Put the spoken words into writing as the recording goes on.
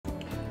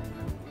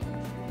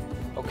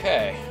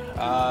Okay,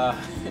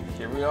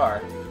 here we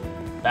are.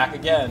 Back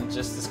again,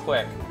 just as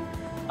quick.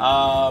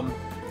 So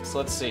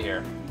let's see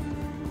here.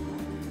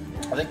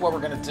 I think what we're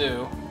gonna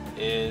do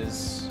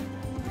is...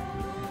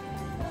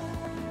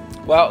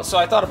 Well, so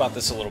I thought about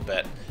this a little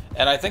bit,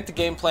 and I think the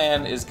game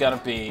plan is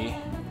gonna be...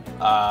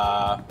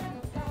 I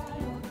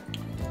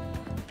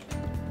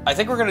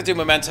think we're gonna do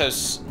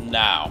mementos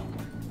now.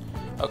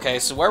 Okay,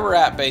 so where we're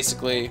at,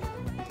 basically...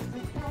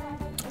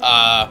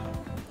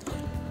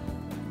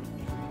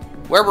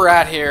 where we're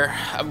at here,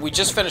 we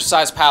just finished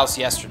Size Palace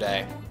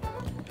yesterday.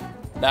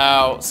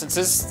 Now, since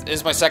this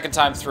is my second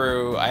time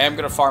through, I am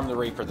going to farm the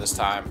Reaper this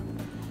time.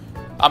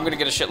 I'm going to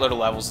get a shitload of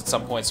levels at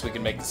some point so we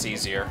can make this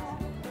easier.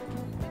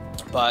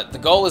 But the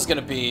goal is going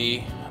to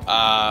be,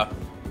 I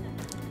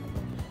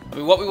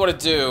mean, what we want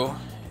to do,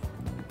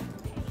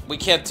 we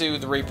can't do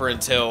the Reaper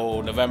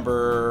until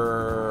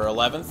November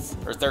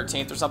 11th or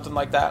 13th or something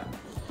like that.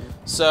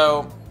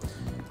 So,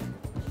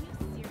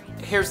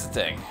 here's the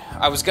thing.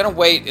 I was going to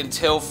wait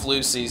until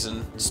flu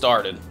season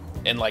started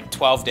in like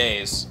 12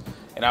 days.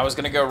 And I was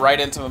going to go right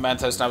into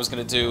mementos, and I was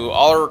going to do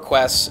all our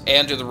requests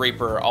and do the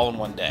Reaper all in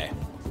one day.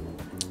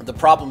 The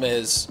problem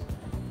is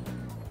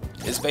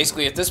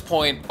basically at this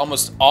point,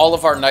 almost all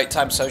of our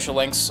nighttime social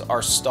links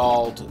are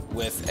stalled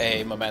with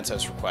a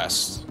mementos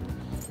request.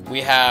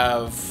 We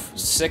have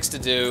 6 to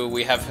do.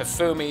 We have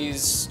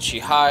Hifumis,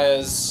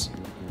 Chihayas,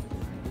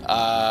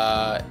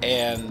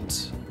 and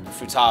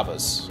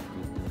Futabas.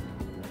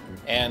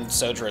 And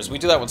Sojoras. We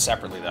do that one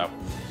separately, though.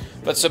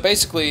 But so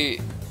basically,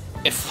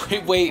 if we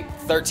wait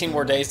 13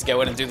 more days to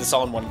go in and do this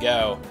all in one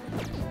go,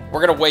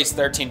 we're going to waste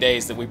 13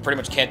 days that we pretty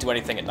much can't do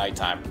anything at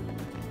nighttime.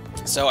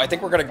 So I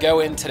think we're going to go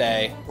in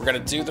today, we're going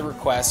to do the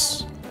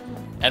requests,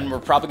 and we're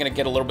probably going to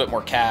get a little bit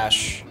more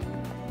cash.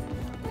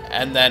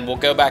 And then we'll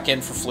go back in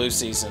for flu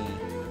season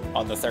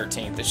on the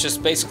 13th. It's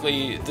just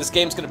basically, this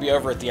game's going to be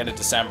over at the end of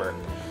December.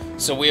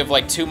 So we have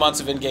like 2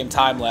 months of in-game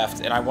time left,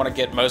 and I want to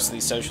get most of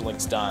these social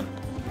links done.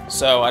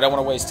 So I don't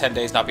want to waste 10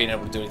 days not being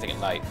able to do anything at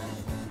night.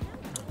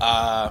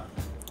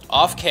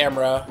 Off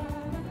camera,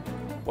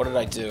 what did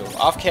I do?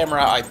 Off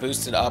camera, I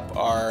boosted up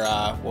our,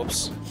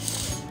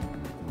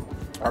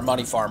 our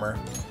money farmer.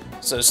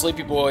 So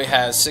Sleepy Boy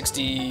has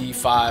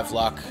 65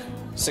 luck,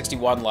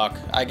 61 luck.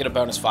 I get a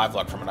bonus 5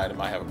 luck from an item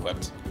I have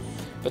equipped.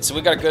 But so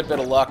we got a good bit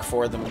of luck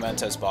for the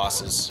mementos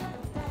bosses.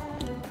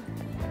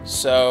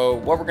 So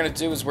what we're going to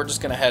do is we're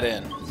just going to head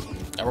in.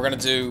 And we're going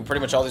to do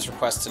pretty much all these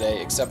requests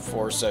today, except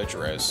for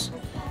Sojiro's.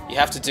 You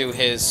have to do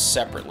his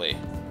separately.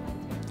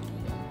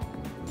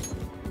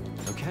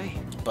 Okay.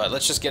 But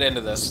let's just get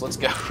into this. Let's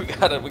go. We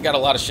got a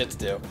lot of shit to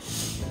do.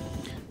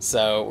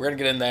 So we're gonna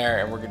get in there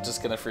and we're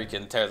just gonna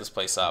freaking tear this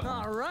place up.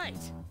 All right.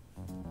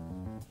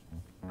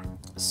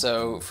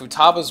 So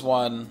Futaba's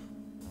one.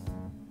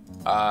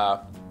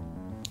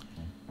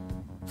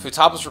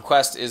 Futaba's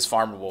request is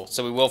farmable,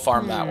 so we will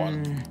farm that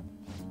one.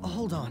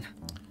 Hold on.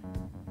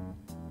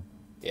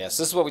 Yes,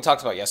 this is what we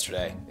talked about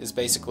yesterday. Is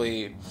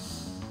basically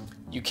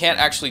you can't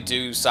actually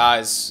do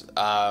size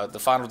the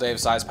final day of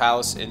Size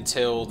Palace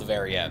until the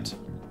very end.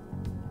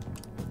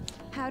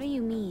 How do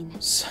you mean?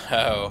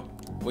 So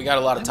we got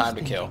a lot of time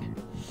to kill.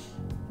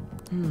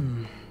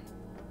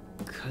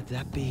 Could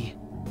that be?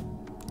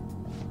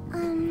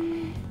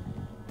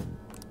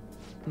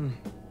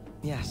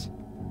 Yes.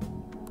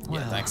 Yeah,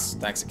 Well, thanks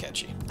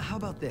Akechi. How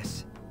about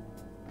this?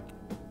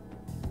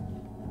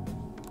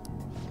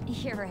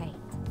 You're right.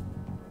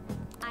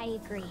 I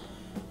agree.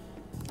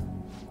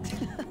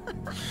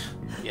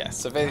 Yeah,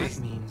 so That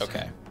basically, means-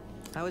 okay.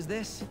 How is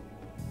this?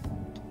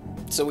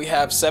 So we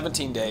have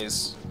 17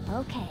 days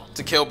Okay.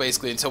 to kill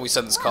basically until we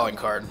send this calling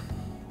card.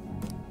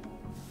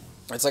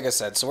 It's like I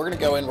said, so we're gonna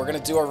go in, we're gonna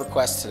do our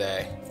request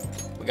today.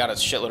 We got a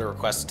shitload of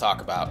requests to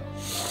talk about.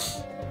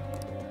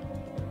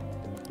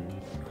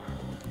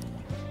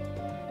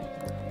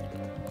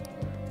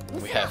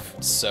 We have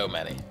so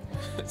many.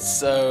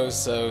 so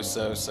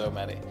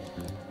many.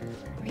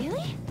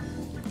 Really?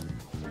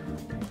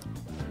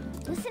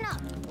 Listen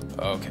up.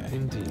 Okay.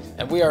 Indeed.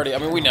 And we already, I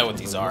mean, we know what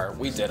these are.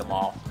 We did them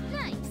all.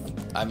 Nice.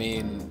 I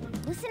mean,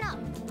 Listen up.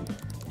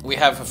 we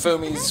have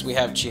Hifumis, we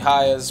have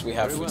Chihayas, we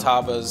have Very well.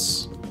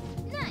 Futabas,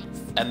 Nice.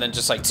 and then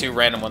just like 2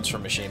 random ones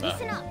from Mishima.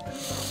 Listen up.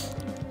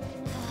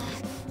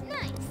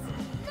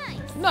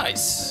 Nice.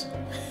 Nice. Nice.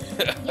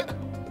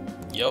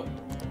 Yup.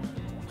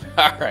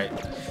 All right.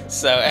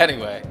 So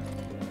anyway,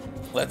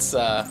 let's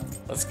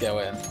go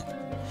in.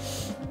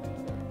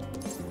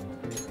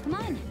 Come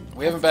on.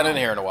 We haven't been in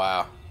here in a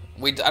while.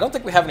 I don't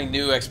think we have any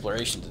new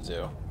exploration to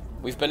do.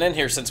 We've been in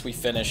here since we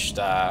finished.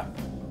 I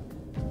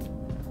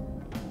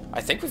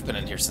think we've been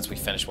in here since we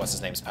finished what's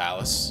his name's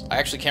palace. I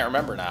actually can't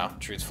remember now,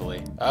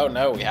 truthfully. Oh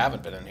no, we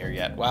haven't been in here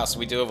yet. Wow, so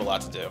we do have a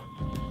lot to do.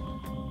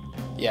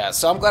 Yeah,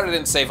 so I'm glad I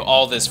didn't save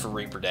all this for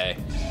Reaper Day,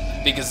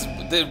 because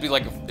it'd be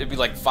like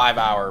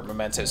 5-hour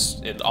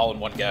mementos all in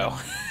one go.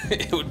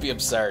 It would be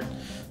absurd.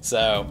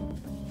 So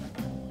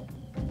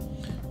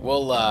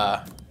we'll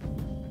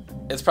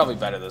it's probably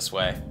better this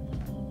way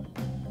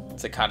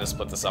to kind of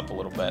split this up a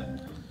little bit.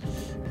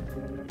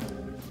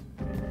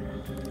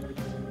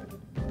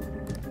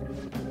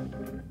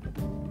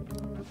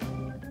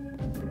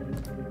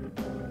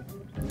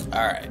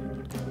 Alright.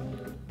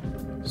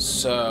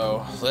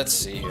 So, let's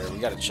see here. We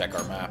gotta check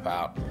our map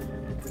out.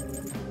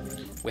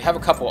 We have a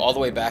couple all the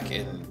way back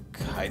in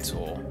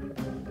Kaitul.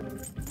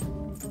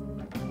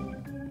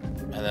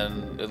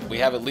 And then we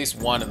have at least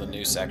one in the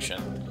new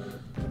section.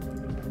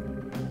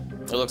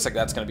 It looks like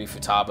that's going to be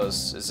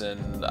Futaba's, is in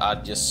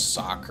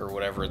Adyasak or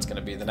whatever it's going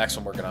to be. The next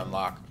one we're going to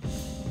unlock.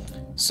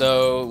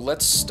 So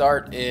let's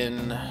start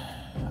in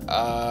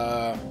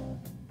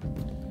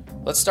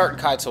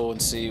Kaitul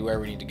and see where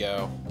we need to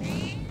go.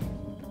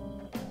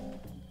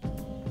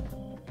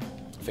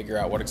 Figure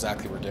out what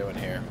exactly we're doing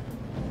here.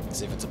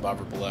 See if it's above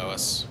or below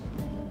us.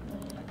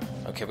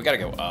 Okay, we got to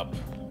go up.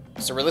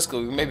 So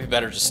realistically, we may be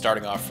better just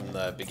starting off from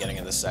the beginning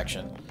of this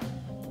section.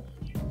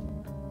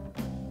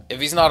 If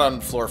he's not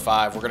on floor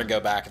 5, we're going to go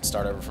back and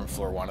start over from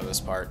floor 1 of this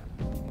part.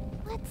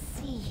 Let's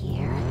see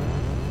here.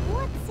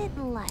 What's it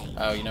like?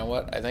 Oh, you know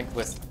what? I think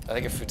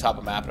if we top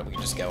a map it, we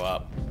can just go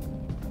up.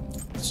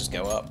 Let's just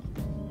go up.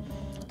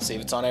 See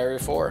if it's on area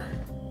 4.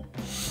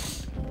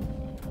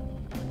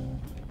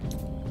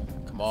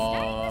 Come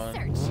on.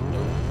 Nope.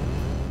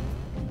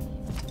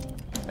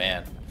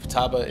 Man,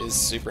 Futaba is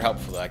super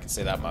helpful, I can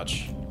say that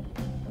much.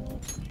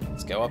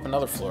 Let's go up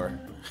another floor.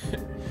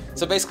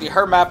 So basically,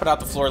 her mapping out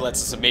the floor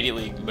lets us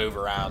immediately move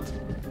around.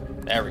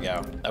 There we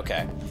go.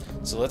 Okay.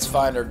 So let's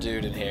find our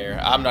dude in here.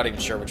 I'm not even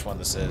sure which one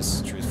this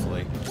is,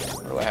 truthfully.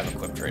 What do I have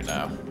equipped right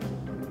now?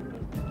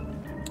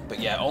 But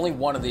yeah, only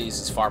one of these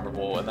is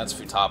farmable, and that's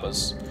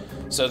Futaba's.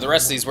 So the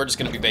rest of these, we're just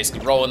going to be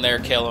basically rolling there,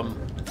 kill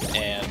them,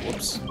 and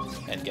whoops,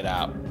 and get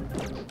out.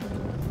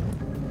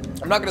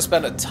 I'm not going to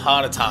spend a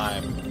ton of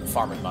time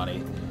farming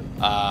money.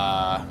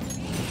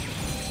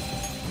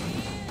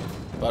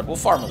 But we'll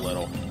farm a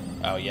little.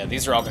 Oh yeah,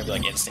 these are all going to be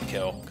like instant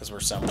kill, because we're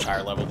so much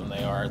higher level than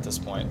they are at this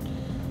point.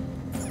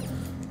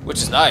 Which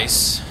is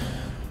nice.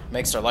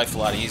 Makes our life a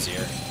lot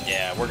easier.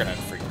 Yeah, we're going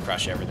to freaking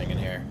crush everything in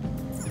here.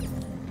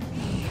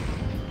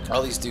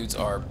 All these dudes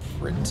are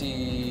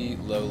pretty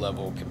low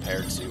level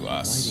compared to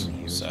us,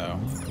 so...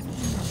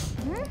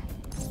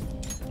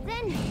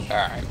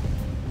 Alright.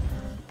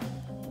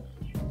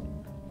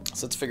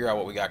 So let's figure out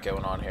what we got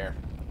going on here.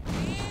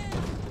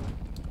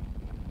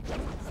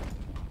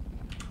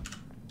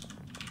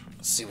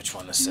 Let's see which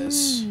one this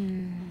is.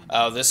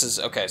 Oh, this is...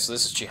 Okay, so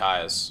this is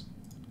Chihiya's.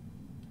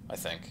 I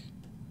think.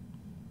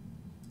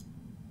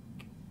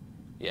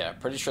 Yeah,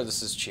 pretty sure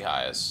this is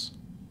Chihiya's.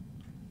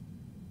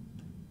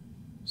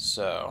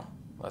 So,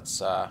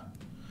 let's,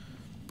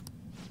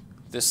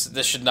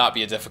 This should not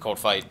be a difficult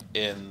fight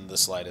in the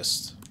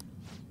slightest.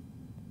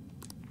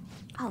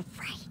 All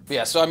right. But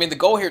yeah, so I mean, the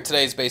goal here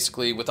today is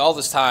basically, with all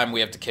this time we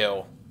have to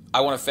kill,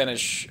 I want to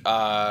finish,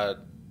 Futaba's,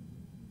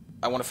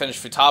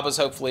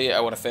 hopefully.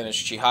 I want to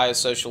finish Chihiya's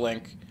social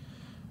link,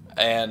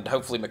 and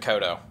hopefully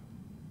Makoto.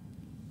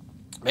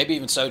 Maybe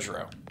even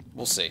Sojiro.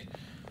 We'll see.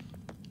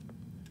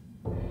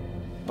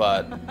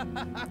 But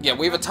yeah,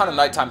 we have a ton of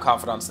nighttime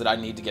confidants that I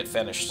need to get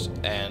finished,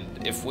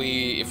 and if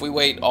we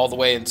wait all the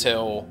way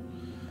until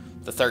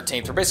the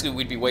 13th, or basically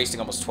we'd be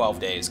wasting almost 12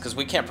 days, because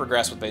we can't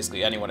progress with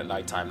basically anyone at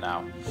nighttime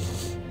now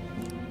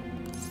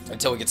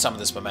until we get some of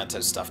this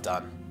mementos stuff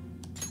done.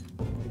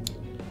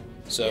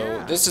 So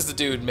yeah. This is the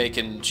dude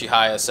making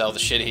Chihiya sell the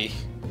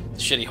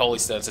shitty holy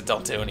stones that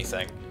don't do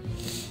anything.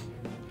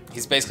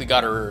 He's basically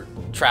got her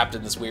trapped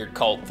in this weird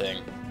cult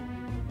thing.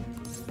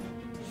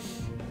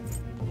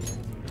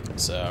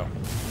 So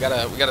we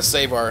gotta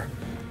save our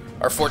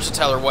fortune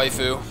teller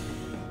waifu.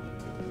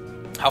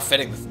 How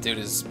fitting the dude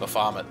is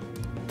Baphomet.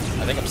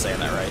 I think I'm saying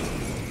that right.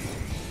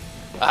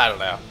 I don't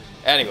know.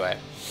 Anyway,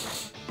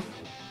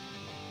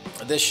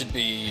 this should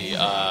be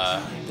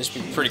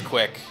pretty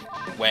quick.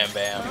 Wham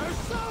bam.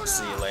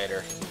 See you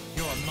later.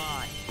 You're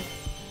mine.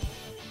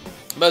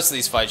 Most of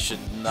these fights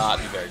should not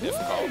be very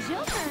difficult. Ooh,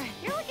 Joker,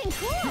 you're looking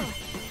cool.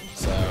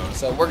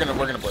 So we're gonna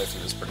blow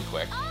through this pretty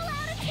quick.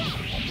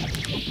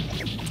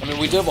 I mean,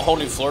 we do have a whole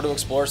new floor to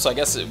explore, so I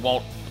guess it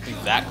won't be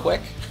that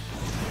quick.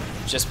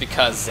 Just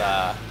because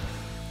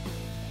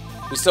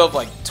we still have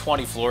like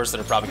 20 floors that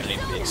are probably gonna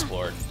need to be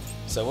explored.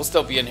 So we'll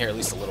still be in here at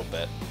least a little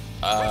bit.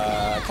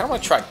 I kind of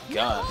want to try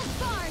gun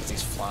because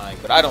he's flying,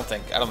 but I don't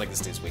think this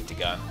dude's weak to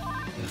gun.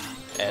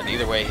 And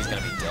either way, he's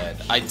gonna be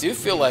dead. I do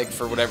feel like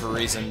for whatever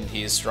reason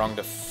he is strong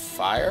to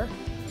fire,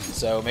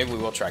 so maybe we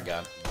will try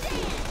gun.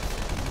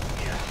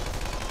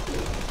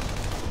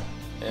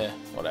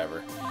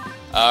 Whatever.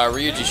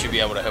 Ryuji should be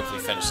able to hopefully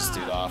finish this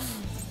dude off.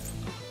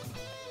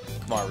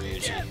 Come on,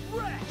 Ryuji.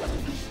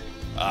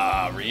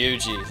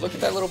 Ryuji. Look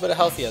at that little bit of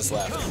health he has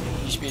left.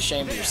 You should be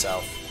ashamed of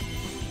yourself.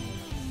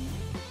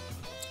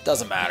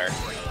 Doesn't matter.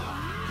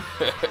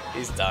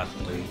 He's done.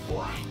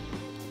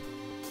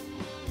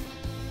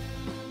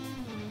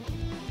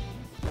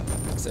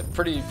 So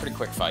pretty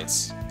quick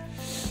fights.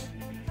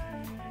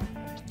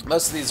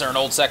 Most of these are in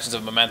old sections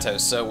of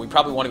mementos, so we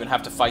probably won't even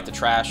have to fight the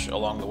trash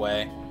along the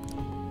way.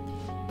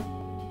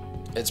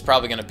 It's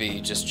probably going to be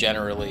just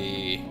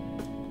generally...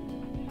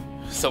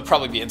 So it'll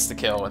probably be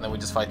insta-kill, and then we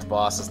just fight the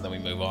bosses, and then we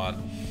move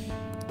on.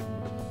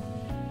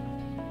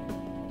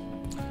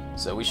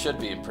 So we should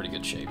be in pretty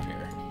good shape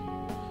here.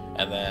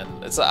 And then,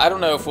 I don't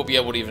know if we'll be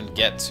able to even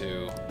get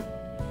to...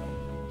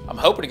 I'm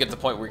hoping to get to the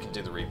point where we can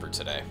do the Reaper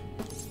today.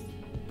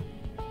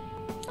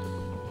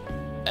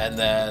 And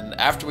then,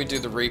 after we do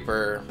the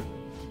Reaper,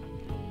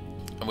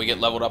 and we get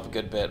leveled up a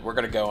good bit, we're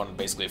going to go on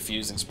basically a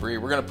fusing spree.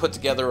 We're going to put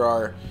together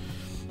our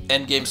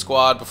endgame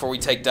squad before we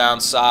take down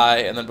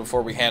Sai, and then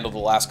before we handle the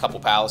last couple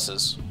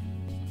palaces.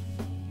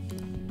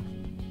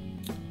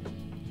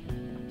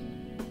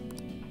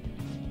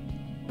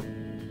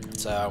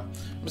 So,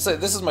 I'm gonna say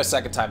this is my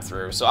second time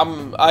through, so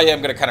I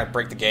am gonna kind of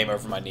break the game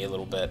over my knee a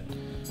little bit.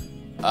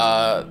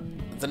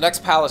 The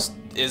next palace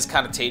is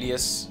kind of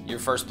tedious, your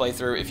first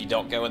playthrough, if you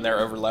don't go in there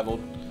over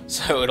leveled.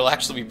 So it'll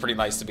actually be pretty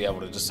nice to be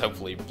able to just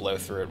hopefully blow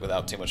through it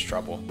without too much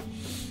trouble.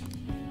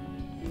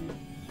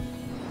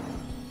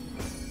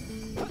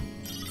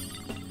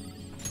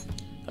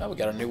 Oh, we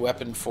got a new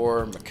weapon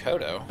for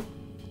Makoto.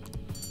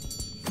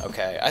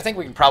 Okay, I think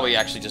we can probably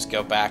actually just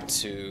go back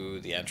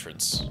to the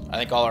entrance. I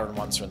think all our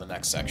ones are in the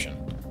next section.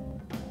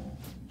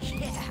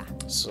 Yeah.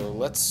 So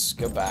let's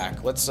go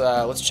back. Let's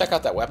check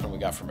out that weapon we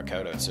got from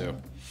Makoto too.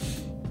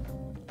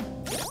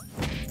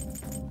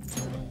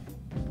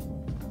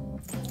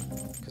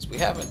 Because we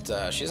haven't,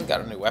 she hasn't got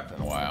a new weapon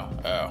in a while.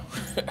 Oh.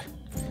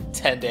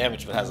 10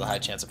 damage but has a high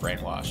chance of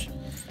brainwash.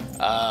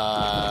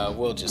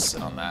 We'll just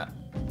sit on that.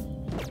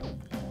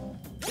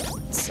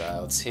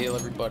 Let's heal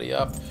everybody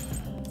up.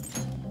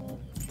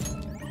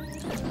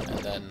 And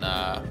then,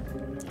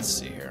 let's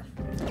see here.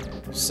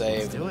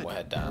 Save, and we'll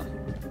head down.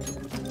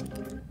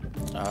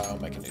 I'll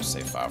make a new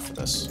save file for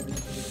this.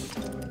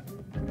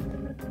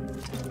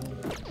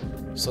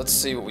 So let's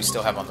see what we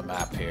still have on the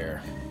map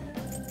here.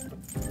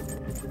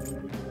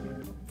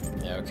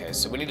 Yeah, okay,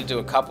 so we need to do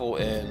a couple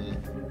in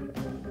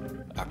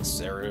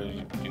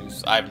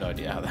Axerius. I have no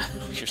idea how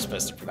you're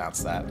supposed to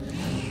pronounce that.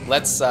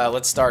 Let's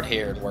start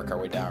here and work our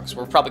way down, because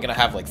we're probably gonna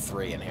have like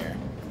 3 in here.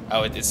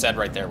 Oh, it said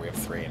right there we have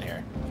 3 in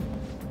here.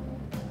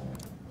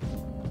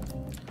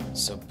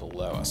 So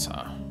below us,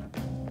 huh?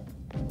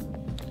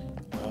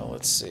 Well,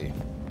 let's see.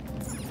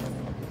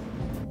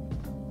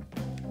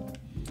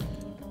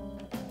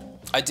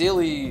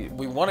 Ideally,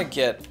 we want to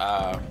get,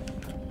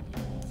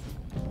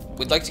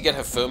 we'd like to get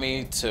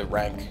Hifumi to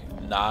rank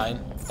 9,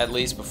 at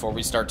least, before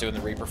we start doing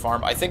the Reaper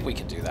farm. I think we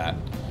can do that.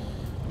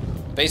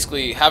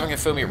 Basically, having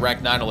Hifumi at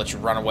rank 9 will let you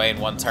run away in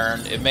one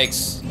turn. It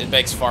makes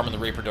farming the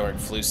Reaper during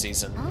flu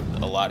season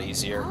a lot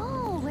easier.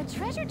 Oh, a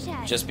treasure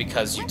chest. Just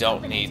because you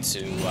don't need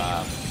to,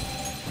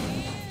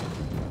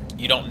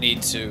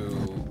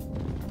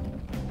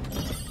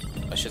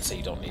 I should say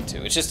you don't need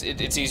to. It's just,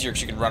 it's easier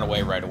because you can run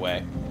away right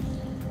away.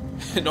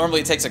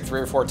 Normally it takes like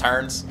 3 or 4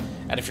 turns,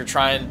 and if you're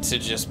trying to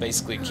just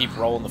basically keep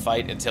rolling the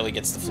fight until he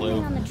gets the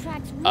flu,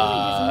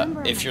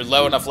 if you're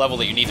low enough level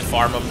that you need to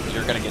farm him,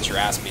 you're going to get your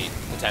ass beat,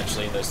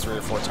 potentially, in those 3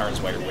 or 4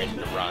 turns while you're waiting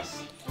to run.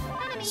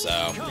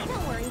 So,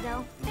 Don't worry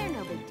though, they're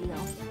no big deal.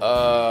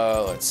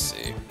 let's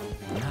see.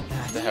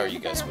 What the hell are you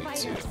guys weak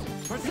to?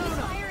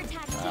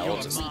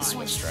 We'll just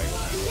switch strike.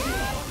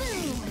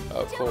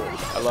 Oh, cool.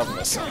 I love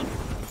this song.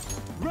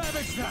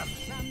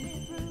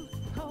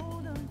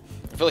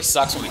 It really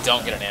sucks when we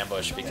don't get an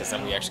ambush, because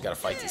then we actually gotta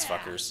fight these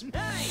fuckers.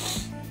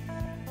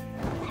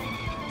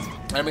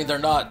 I mean, they're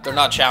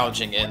not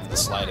challenging in the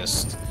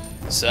slightest,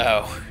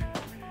 so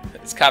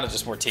it's kind of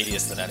just more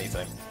tedious than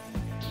anything.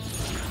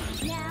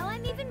 Now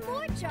I'm even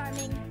more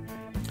charming.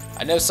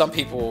 I know some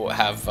people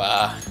have,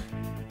 one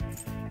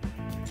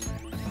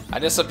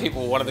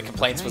of the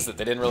complaints was that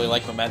they didn't really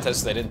like Mementos,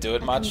 so they didn't do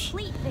it much.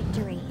 Complete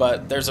victory.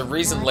 But there's a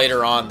reason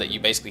later on that you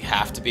basically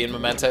have to be in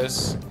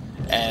Mementos,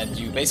 and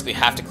you basically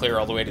have to clear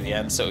all the way to the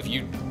end. So if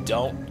you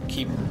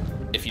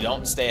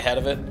don't stay ahead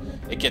of it,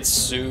 it gets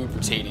super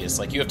tedious.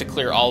 Like, you have to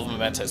clear all of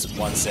Mementos in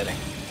one sitting.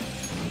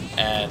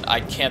 And I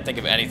can't think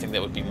of anything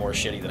that would be more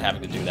shitty than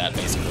having to do that,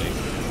 basically.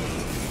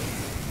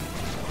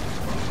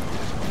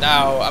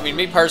 Now, I mean,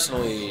 me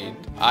personally,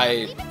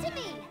 Leave it to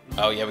me.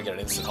 oh yeah, we got an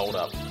instant hold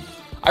up.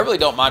 I really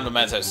don't mind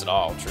Mementos at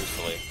all,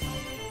 truthfully.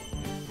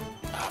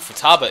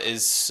 Futaba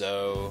is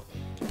so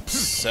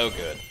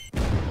good.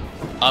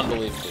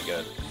 Unbelievably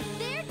good.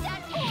 They're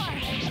done for.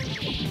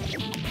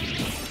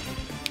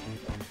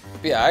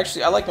 But yeah,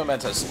 actually, I like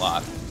Mementos a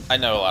lot. I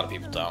know a lot of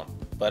people don't,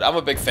 but I'm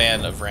a big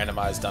fan of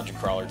randomized dungeon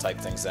crawler type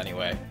things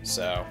anyway,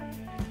 so...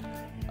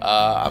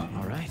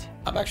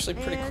 I'm actually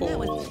pretty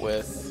cool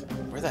with...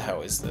 Where the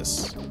hell is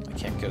this? I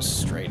can't go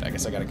straight. I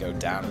guess I gotta go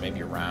down and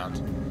maybe around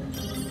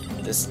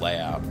this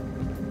layout.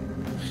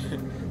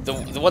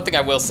 The one thing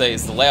I will say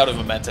is the layout of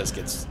Mementos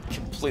gets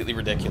completely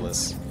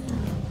ridiculous.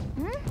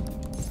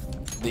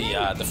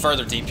 The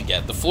further deep you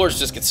get, the floors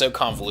just get so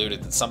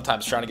convoluted that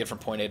sometimes trying to get from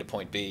point A to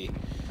point B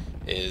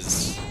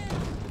is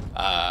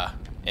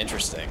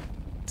interesting,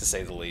 to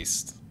say the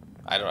least.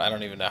 I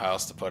don't even know how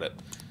else to put it.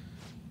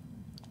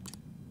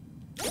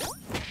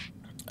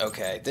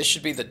 Okay, this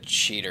should be the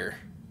cheater,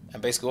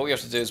 and basically what we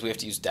have to do is we have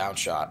to use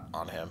downshot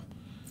on him.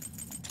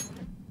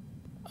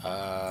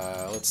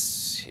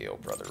 Let's heal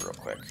brother real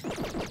quick.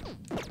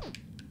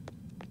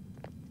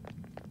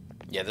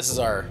 Yeah, this is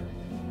our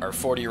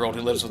 40-year-old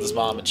who lives with his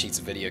mom and cheats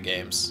at video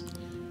games.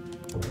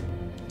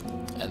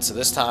 And so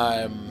this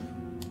time,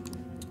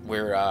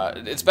 we're,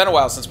 it's been a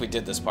while since we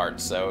did this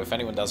part, so if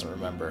anyone doesn't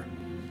remember,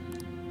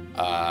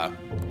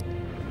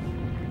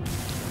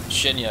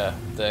 Shinya,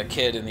 the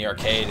kid in the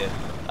arcade in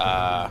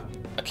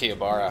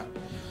Akihabara,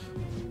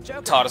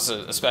 taught us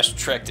a special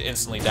trick to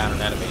instantly down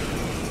an enemy,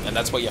 and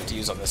that's what you have to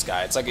use on this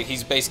guy. It's like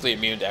he's basically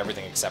immune to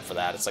everything except for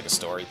that. It's like a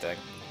story thing.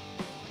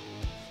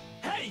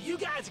 Hey, you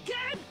guys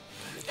again?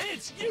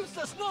 It's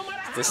useless no matter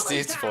how This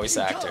dude's voice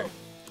actor.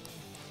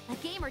 A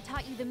gamer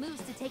taught you the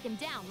moves to take him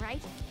down,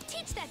 right?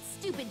 Teach that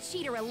stupid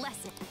cheater a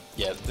lesson.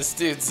 Yeah, this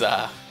dude's,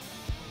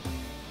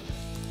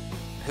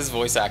 his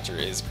voice actor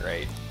is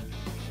great.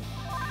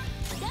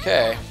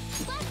 Okay.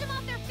 Blast them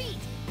off their feet.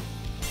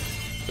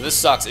 But this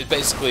sucks.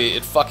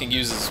 It fucking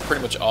uses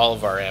pretty much all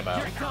of our ammo.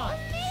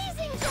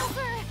 Amazing,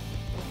 Joker.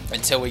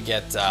 Until we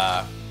get,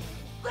 That's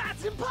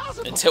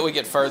impossible. until we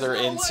get further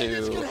There's no way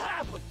this into could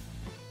happen.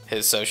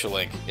 his social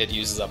link. It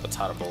uses up a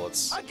ton of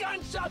bullets. A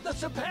gunshot that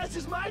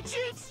surpasses my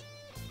cheats?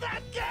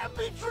 That can't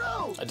be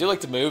true. I do like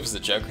the moves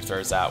that Joker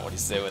throws out when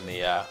he's doing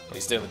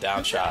the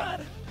down shot.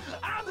 God,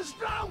 I'm the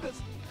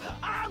strongest.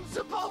 I'm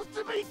supposed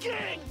to be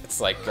king.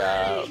 It's like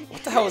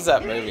what the hell was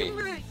that movie?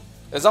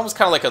 It was almost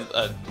kind of like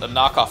a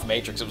knockoff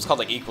Matrix. It was called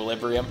like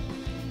Equilibrium.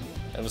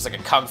 It was like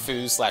a kung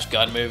fu /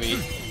 gun movie.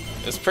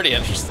 It was pretty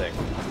interesting.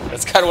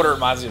 That's kind of what it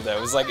reminds me of though.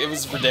 It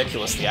was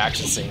ridiculous, the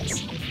action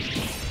scenes.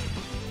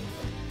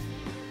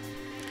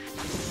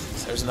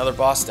 So there's another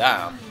boss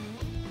down.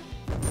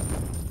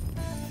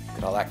 Look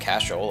at all that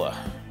cashola.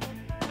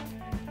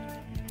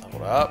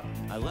 Leveled up.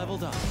 I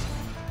leveled up.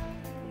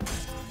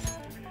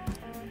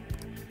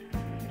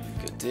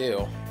 Good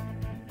deal.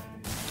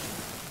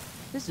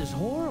 This is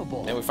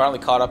horrible. And we finally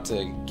caught up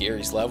to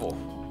Gary's level.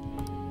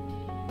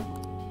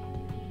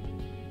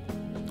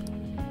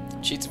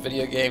 Cheats at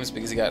video games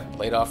because he got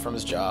laid off from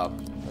his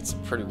job. That's a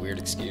pretty weird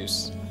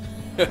excuse.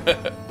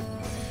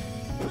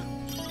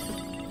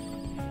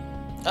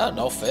 Oh,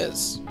 no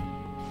fizz.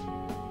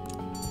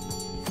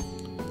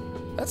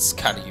 That's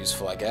kind of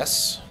useful, I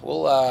guess.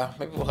 We'll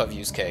maybe we'll have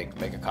use cake,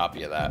 make a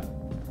copy of that.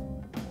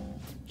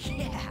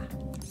 Yeah.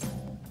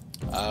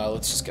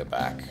 Let's just go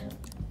back.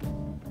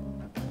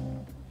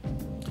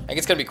 I think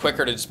it's gonna be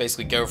quicker to just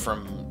basically go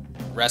from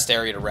rest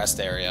area to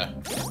rest area,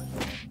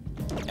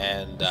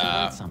 and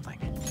Something.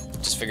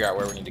 just figure out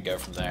where we need to go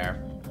from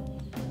there.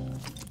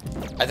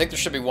 I think there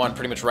should be one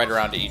pretty much right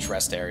around to each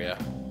rest area.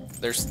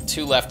 There's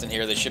 2 left in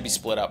here. They should be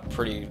split up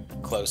pretty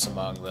close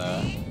among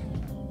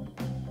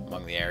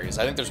the areas.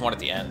 I think there's one at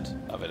the end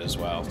of it as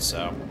well.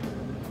 So,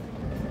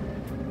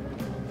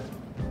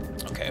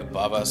 okay,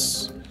 above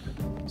us.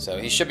 So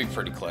he should be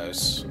pretty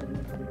close.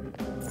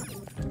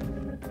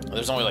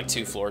 There's only like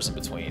 2 floors in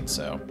between.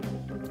 So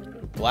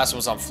the last one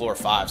was on floor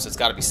 5, so it's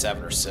got to be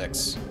 7 or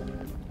 6.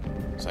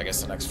 So I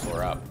guess the next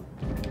floor up.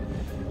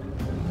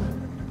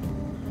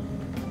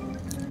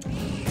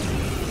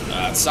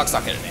 It sucks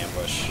not getting an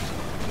ambush.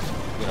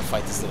 We're gonna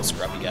fight these little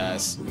scrubby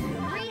guys. 3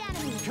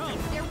 enemies.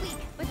 They're weak,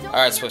 but don't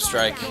Alright, let Swift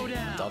your guard Strike.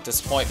 down. Don't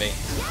disappoint me.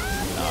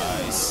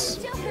 Nice.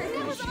 Joker,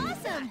 that was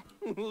awesome.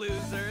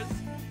 Losers.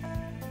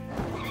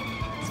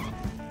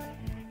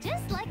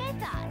 Just like I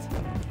thought.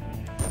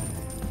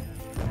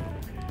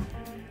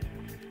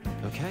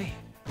 Okay.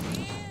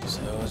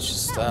 So let's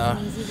just, That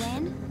was an easy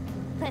win.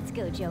 Let's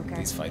go, Joker.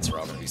 these fights are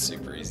all gonna be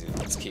super easy.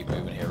 Let's keep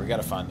moving here. We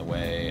gotta find the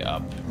way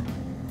up.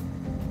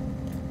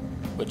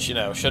 Which, you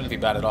know, shouldn't be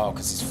bad at all,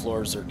 because these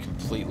floors are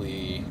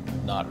completely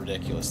not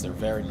ridiculous. They're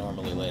very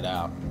normally laid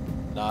out.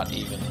 Not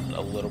even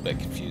a little bit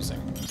confusing.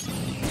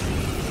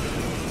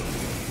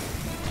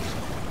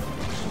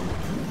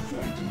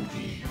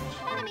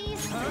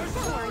 Enemies. Don't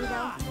worry,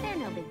 though. They're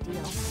no big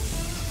deal.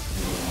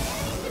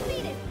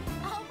 Defeated.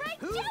 All right,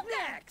 Who's Joker.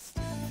 next?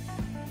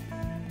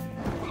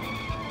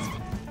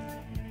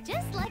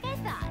 Just like I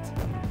thought.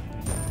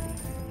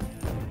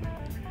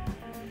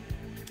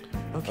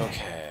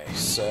 Okay,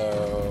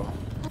 so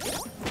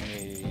let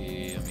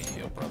me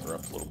heal brother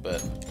up a little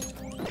bit.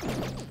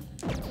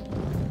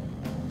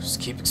 Just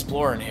keep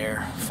exploring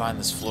here. Find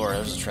this floor.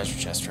 There's a treasure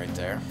chest right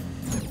there.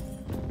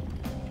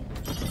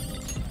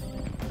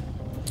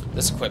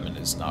 This equipment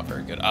is not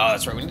very good. Oh,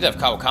 that's right. We need to have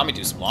Kawakami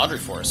do some laundry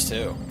for us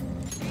too.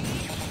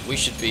 We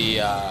should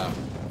be. I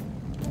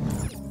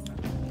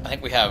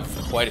think we have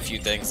quite a few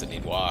things that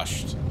need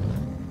washed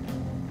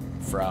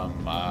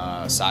from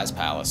Size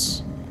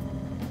Palace.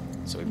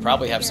 So we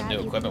probably have some new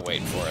equipment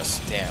waiting for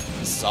us. Damn,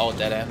 this is all a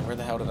dead end. Where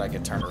the hell did I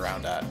get turned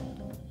around at?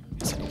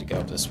 Guess I need to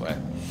go this way.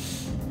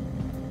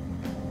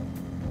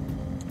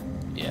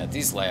 Yeah,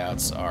 these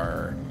layouts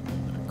are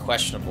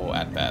questionable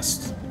at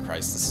best.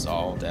 Christ, this is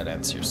all dead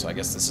ends here, so I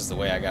guess this is the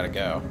way I gotta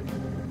go.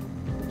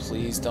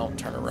 Please don't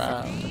turn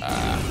around.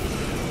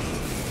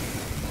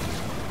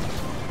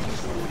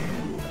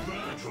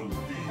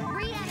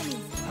 Three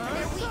enemies.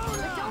 They're weak,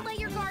 but don't let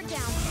your guard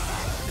down.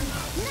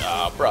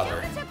 Oh,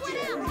 brother. Took one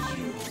out.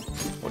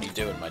 What are you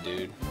doing, my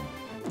dude?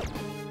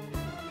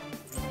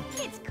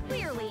 It's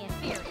clearly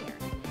inferior.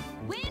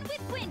 Win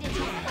with Quindage.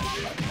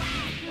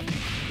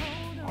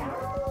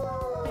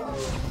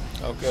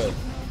 Oh, good.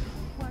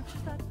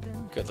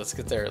 Good. Let's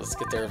get their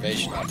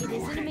evasion up. This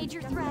is a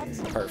major threat.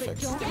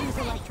 Perfect. But don't use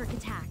electric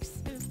attacks.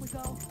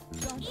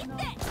 Eat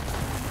this!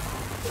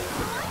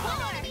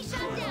 Enemy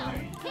shot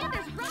down.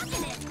 Panther's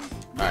rocking it.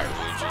 All right,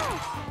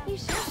 Ryuji. You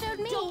sure showed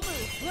me. Don't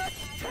move. Let's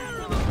tear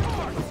him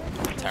apart.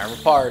 Tear him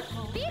apart.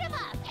 Beat him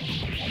up.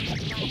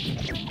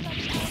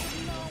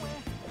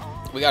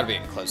 We gotta be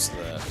close to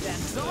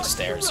the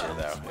stairs here,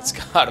 though. It's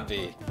gotta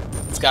be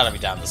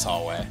down this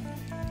hallway.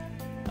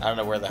 I don't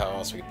know where the hell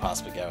else we could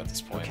possibly go at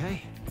this point.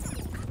 Okay.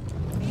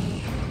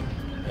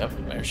 Yep,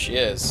 there she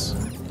is.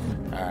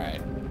 All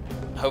right.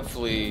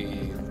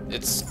 Hopefully,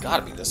 it's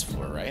gotta be this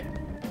floor, right?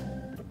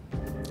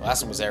 The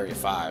last one was Area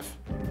 5.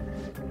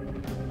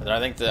 And then I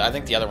think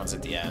the other one's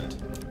at the end.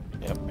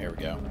 Yep, here we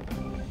go.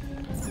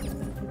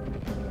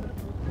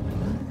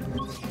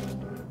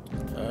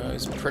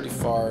 He's pretty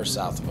far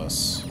south of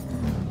us.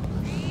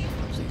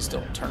 Please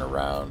don't turn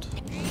around.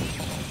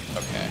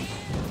 Okay.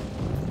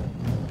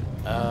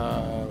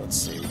 Let's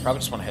see. We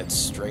probably just want to head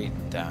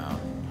straight down.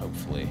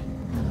 Hopefully.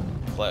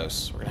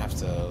 Close. We're gonna have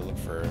to look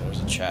for. There's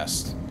a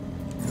chest.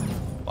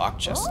 Lock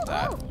chest at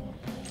that.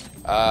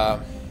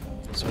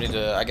 So we need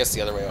to. I guess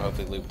the other way will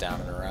hopefully loop down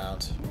and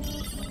around.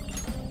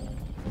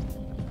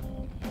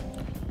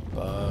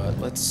 But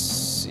let's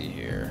see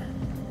here.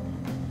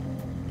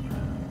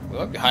 We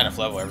look behind enough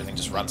level, everything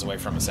just runs away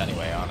from us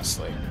anyway,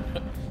 honestly.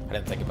 I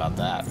didn't think about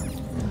that.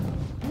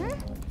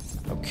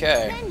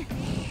 Okay.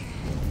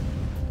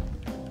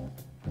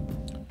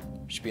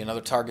 Should be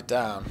another target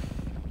down.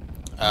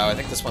 Oh, I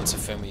think this one's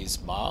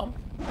Hifumi's mom?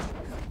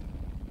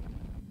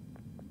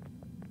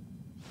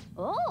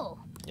 Oh.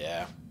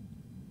 Yeah.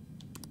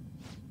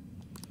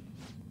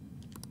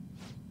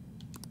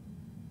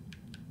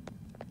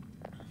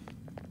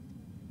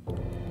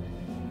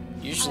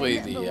 Usually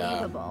the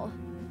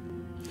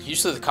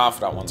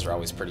confidant ones are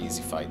always pretty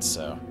easy fights,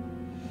 so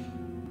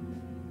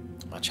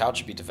my child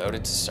should be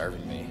devoted to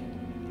serving me.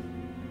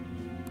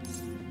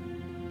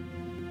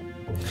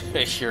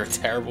 You're a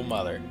terrible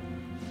mother.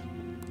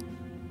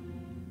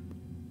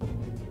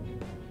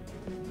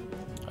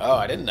 Oh,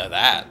 I didn't know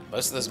that.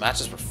 Most of those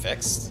matches were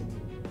fixed.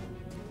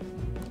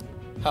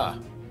 Huh.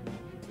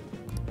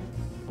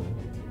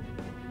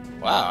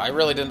 Wow, I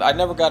really didn't. I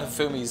never got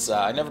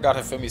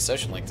Hifumi's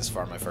social link this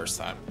far my first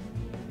time.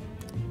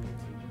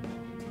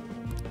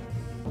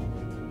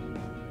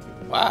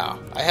 Wow,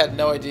 I had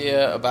no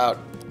idea about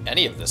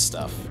any of this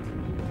stuff.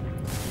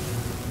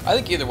 I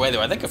think either way,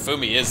 though, I think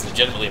Hifumi is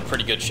legitimately a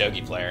pretty good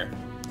shogi player.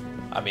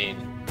 I mean,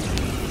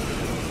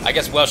 I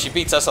guess, well, she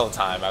beats us all the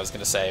time, I was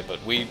going to say,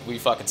 but we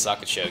fucking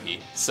suck at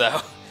shogi.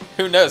 So,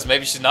 who knows,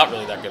 maybe she's not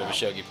really that good of a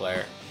shogi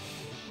player.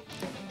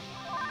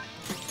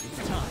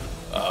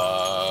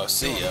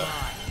 See ya.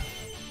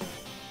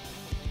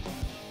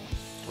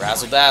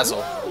 Razzle dazzle.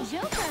 Ooh,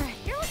 Joker,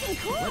 you're looking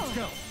cool. Let's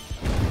go.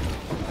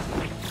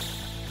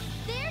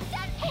 There's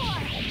that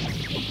four.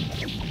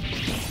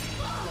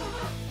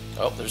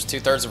 Oh, there's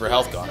 2/3 of her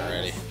health gone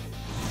already.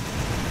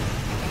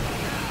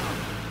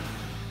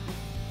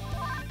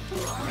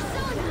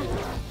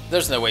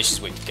 There's no way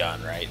she's weak to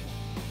gun, right?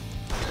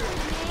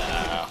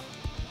 No.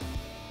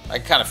 I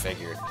kind of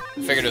figured.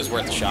 I figured it was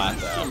worth a shot,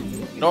 though.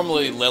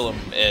 Normally Lilim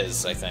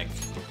is, I think.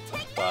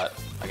 But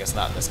I guess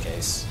not in this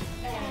case.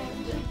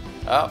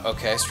 Oh,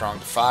 okay, strong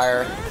to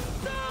fire.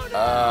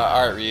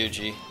 Alright,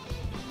 Ryuji.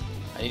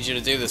 I need you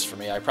to do this for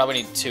me. I probably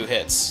need 2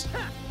 hits.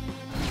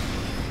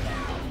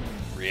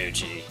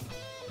 Ryuji.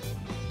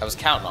 I was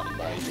counting on you,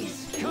 buddy.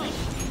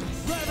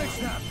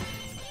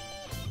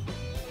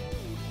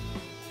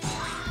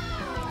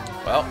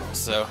 Well,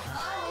 so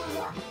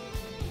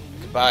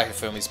goodbye,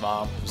 Hifumi's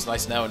mom. It was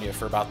nice knowing you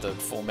for about the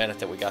full minute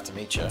that we got to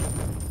meet you.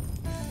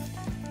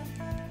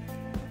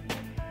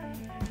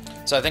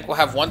 So I think we'll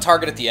have one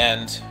target at the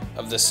end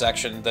of this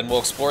section, then we'll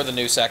explore the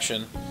new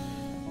section,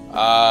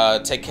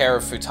 take care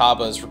of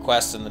Futaba's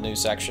request in the new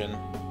section,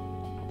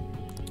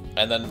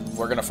 and then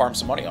we're gonna farm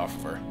some money off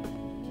of her.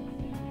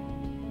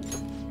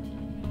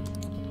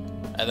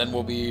 And then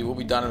we'll be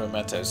done in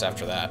Mementos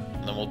after that.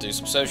 And then we'll do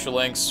some social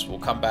links. We'll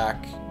come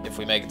back if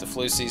we make it to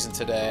flu season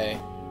today.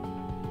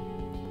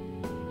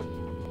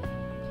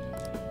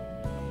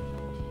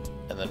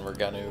 And then we're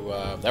gonna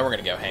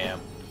go ham.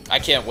 I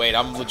can't wait.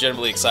 I'm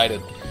legitimately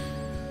excited.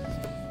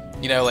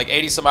 You know, like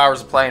 80 some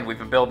hours of playing, we've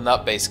been building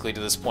up basically to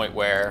this point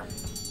where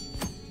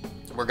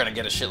we're gonna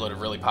get a shitload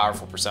of really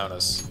powerful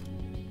personas.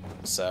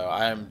 So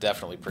I'm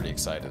definitely pretty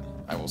excited,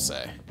 I will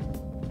say.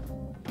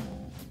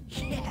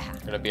 Yeah.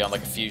 We're gonna be on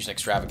like a fusion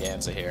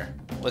extravaganza here.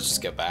 Let's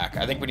just go back.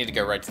 I think we need to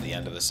go right to the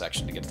end of this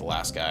section to get to the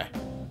last guy.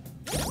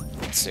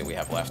 Let's see what we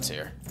have left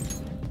here.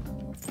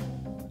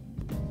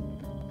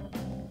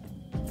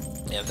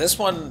 Yeah, this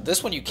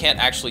one you can't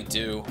actually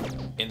do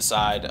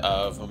inside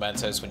of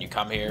Mementos when you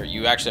come here.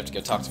 You actually have to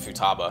go talk to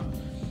Futaba.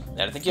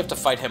 And I think you have to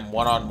fight him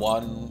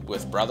one-on-one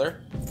with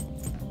Brother.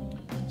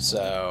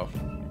 So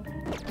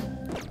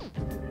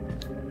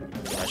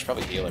I should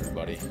probably heal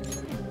everybody.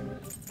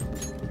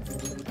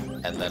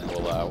 And then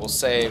we'll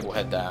save, we'll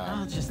head down.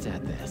 I'll just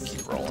add this.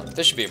 Keep rolling.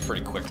 This should be a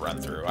pretty quick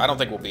run through. I don't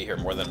think we'll be here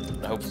more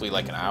than hopefully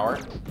like an hour.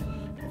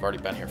 I've already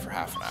been here for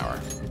half an hour.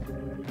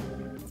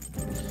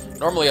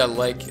 Normally I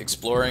like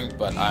exploring,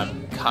 but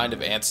I'm kind of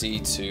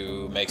antsy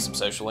to make some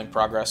social link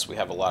progress. We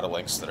have a lot of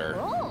links that are...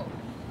 Oh.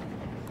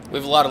 We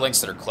have a lot of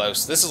links that are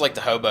close. This is like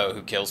the hobo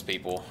who kills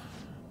people.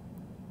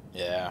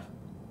 Yeah.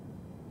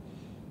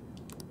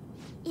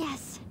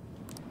 Yes.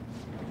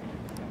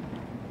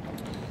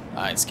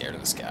 I ain't scared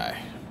of this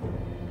guy.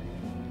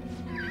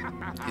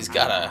 He's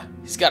got a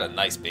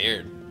nice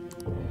beard.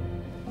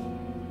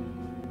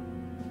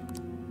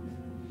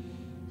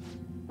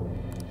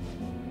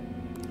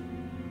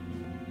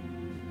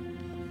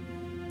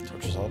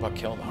 Torture's all about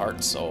killing the heart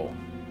and soul.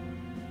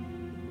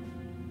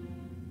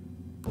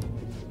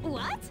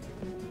 What?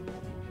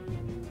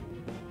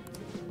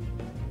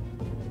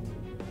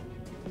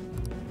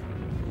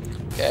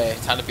 Okay,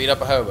 time to beat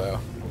up a hobo.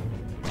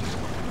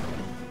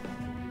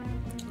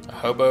 A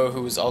hobo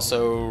who is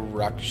also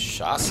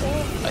Rakshasa?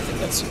 I think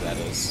that's who that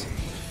is.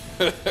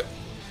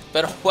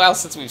 Been a while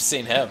since we've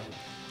seen him.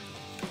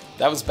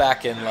 That was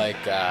back in like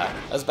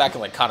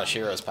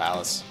Kanashiro's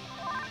palace.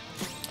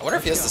 I wonder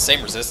if he has the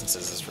same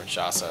resistances as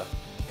Rakshasa,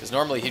 because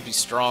normally he'd be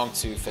strong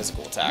to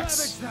physical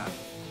attacks.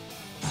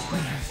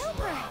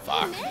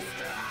 Fuck.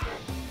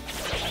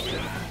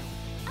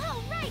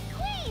 Oh, right,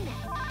 Queen.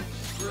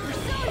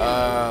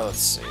 Let's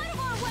see.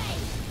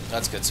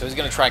 That's good. So he's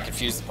gonna try and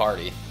confuse the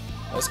party.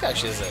 Well, this guy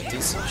actually has a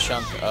decent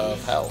chunk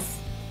of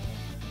health.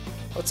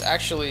 Let's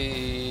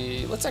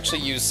actually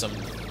use some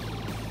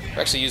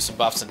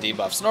buffs and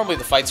debuffs. Normally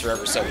the fights are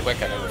ever so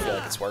quick, I never feel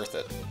like it's worth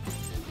it.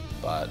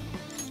 But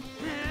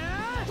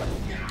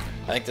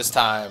I think this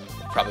time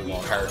it probably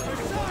won't hurt.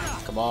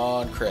 Come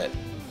on, crit.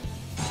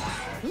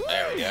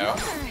 There we go.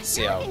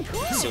 See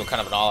what kind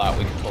of an all-out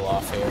we can pull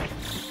off here.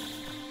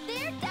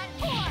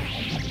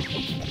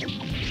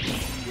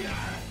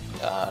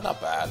 Not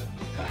bad.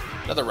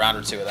 Another round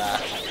or two of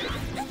that.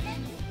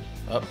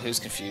 Oh, who's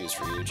confused?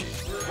 Ryuji.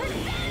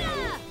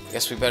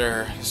 Guess we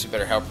better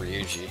help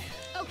Ryuji.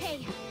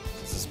 Okay.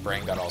 Since his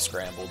brain got all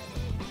scrambled.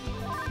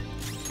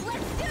 Let's do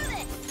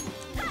this.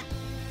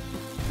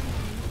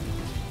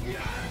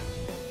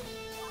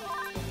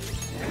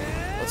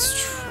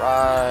 Let's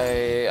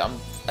try. I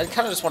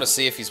kind of just want to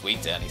see if he's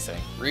weak to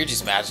anything.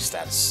 Ryuji's magic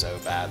stat is so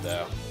bad,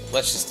 though.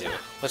 Let's just do it.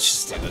 Let's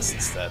just do this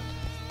instead.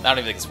 I don't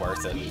even think it's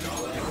worth it.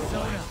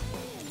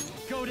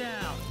 Go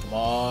down. Come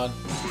on.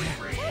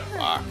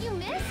 Fuck. You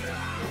missed?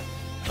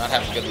 Not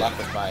having good luck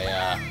with my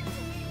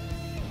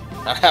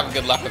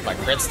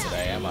crits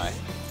today, am I?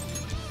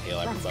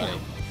 Heal everybody.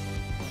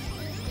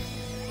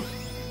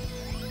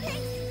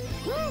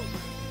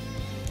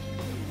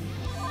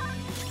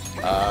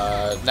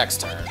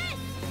 Next turn.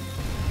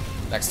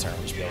 Next turn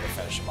we should be able to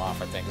finish him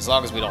off, I think. As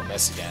long as we don't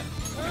miss again.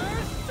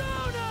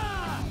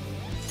 Persona.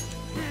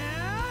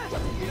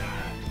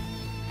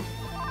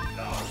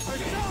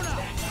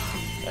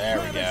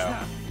 There we go.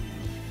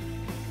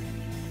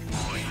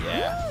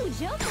 Yeah. Ooh,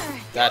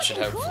 Joker. That should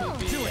hopefully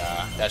be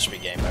that should be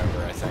game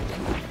over, I think.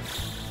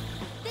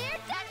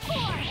 There's that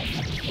core.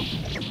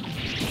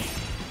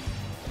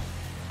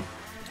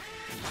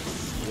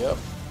 Yep.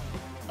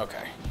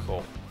 Okay,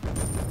 cool.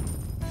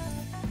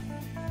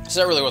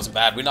 So that really wasn't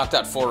bad. We knocked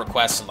out 4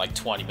 requests in like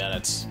 20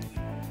 minutes.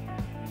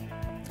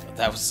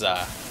 That was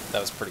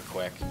pretty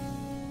quick.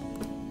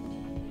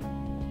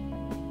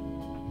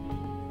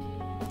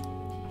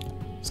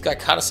 This guy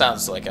kind of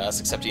sounds like us,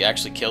 except he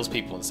actually kills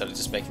people instead of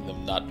just making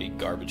them not be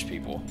garbage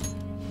people.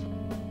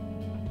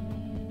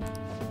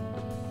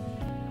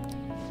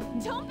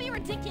 Don't be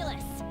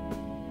ridiculous.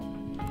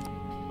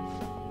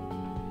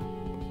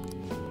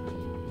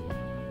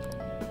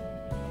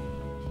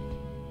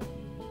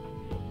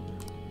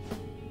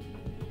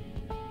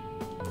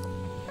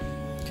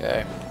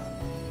 Okay.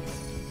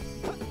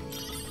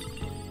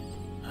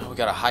 Oh, we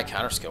got a high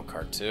counter skill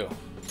card too.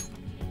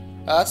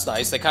 Oh, that's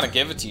nice. They kind of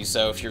give it to you,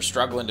 so if you're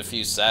struggling to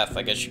fuse Seth,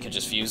 I guess you can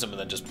just fuse him and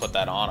then just put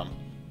that on him.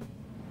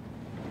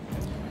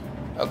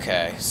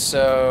 Okay,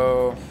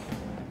 so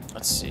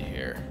let's see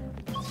here.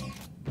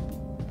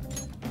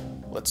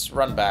 Let's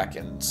run back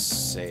and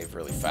save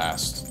really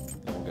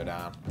fast. Then we'll go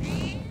down.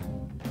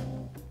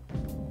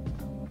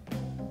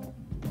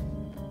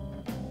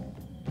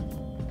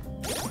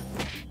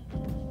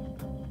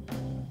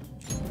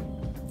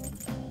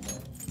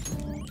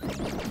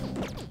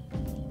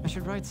 I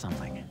should write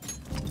something.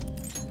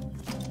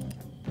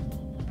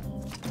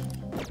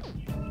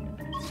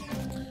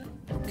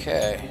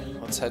 Okay,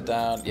 let's head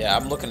down. Yeah,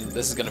 I'm looking.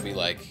 This is gonna be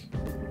like.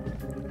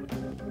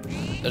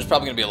 There's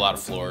probably gonna be a lot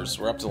of floors.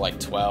 We're up to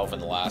like 12 in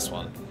the last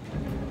one.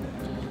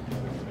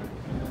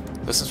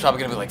 This is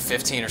probably gonna be like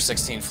 15 or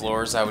 16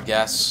 floors, I would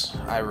guess.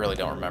 I really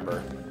don't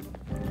remember,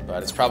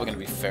 but it's probably gonna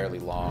be fairly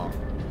long.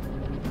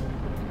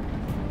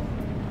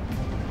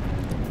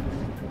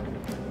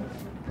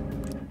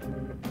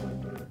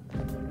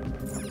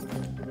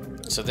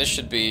 So this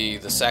should be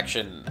the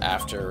section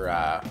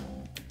after.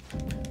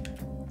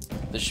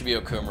 This should be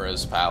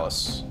Okumura's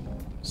palace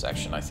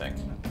section, I think.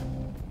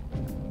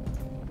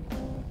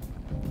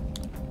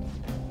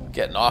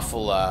 Getting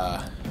awful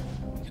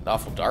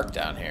dark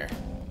down here.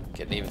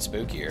 Getting even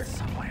spookier.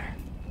 Somewhere.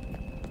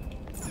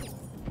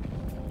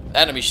 The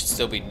enemy should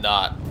still be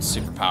not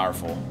super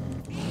powerful.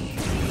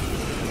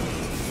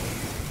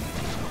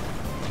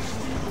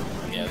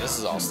 Yeah, this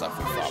is all stuff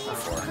we fought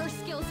before. Her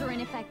skills are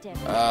ineffective.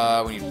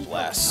 We need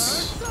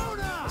Bless.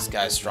 This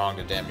guy's strong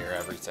to damn near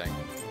everything.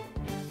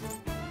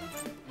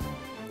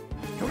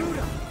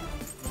 Garuda.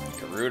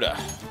 Garuda.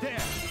 There.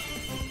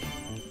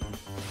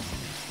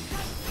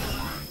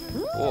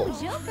 Ooh, Whoa.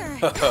 Joker.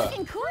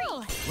 Fucking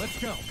cool. Let's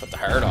go. Put the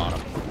hurt on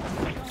him.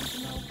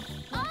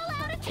 All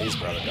out of Please,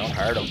 brother, don't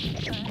hurt him.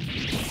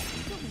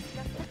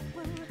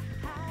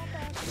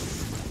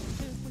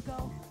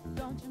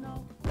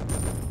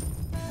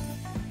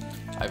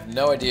 I have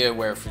no idea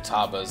where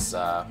Futaba's,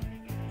 All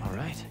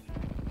right.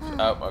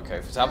 Oh, okay.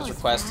 Futaba's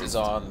request is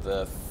on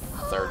the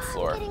 3rd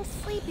floor. Getting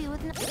sleepy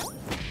with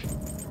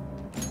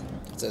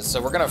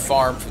So we're gonna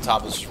farm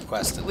Futaba's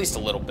request at least a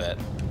little bit.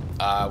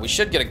 We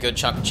should get a good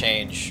chunk of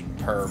change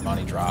per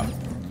money drop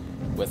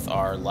with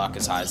our luck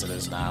as high as it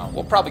is now.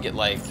 We'll probably get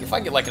like, if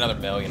I get like another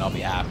million, I'll be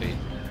happy.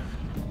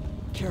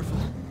 Careful.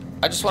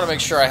 I just want to make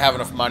sure I have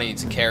enough money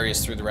to carry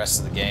us through the rest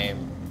of the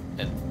game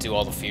and do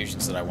all the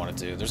fusions that I want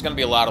to do. There's going to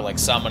be a lot of like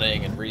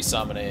summoning and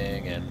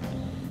resummoning and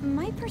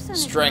my persona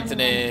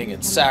strengthening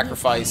and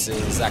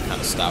sacrifices, that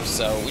kind of stuff.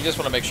 So we just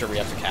want to make sure we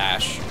have the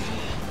cash.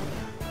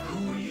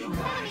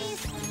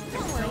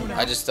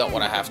 I just don't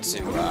want to have to,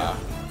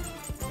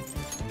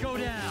 Go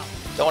down.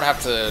 don't want to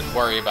have to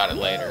worry about it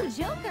later. Ooh,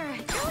 Joker.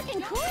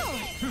 Fucking cool.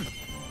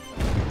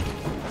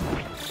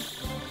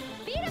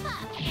 Beat him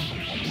up.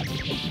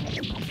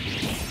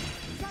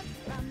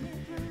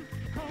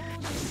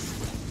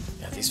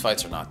 Yeah, these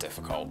fights are not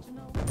difficult.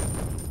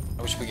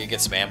 I wish we could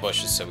get some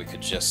ambushes so we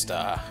could just,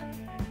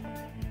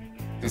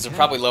 these are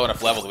probably low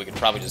enough level that we could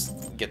probably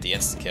just get the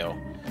insta-kill.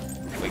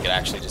 If we could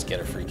actually just get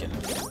a freaking...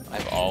 I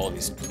have all of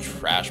these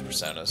trash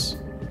personas.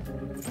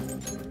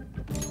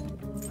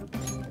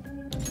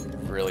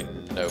 Really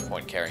no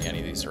point carrying any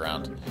of these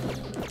around.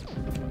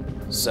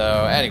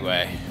 So,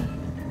 anyway.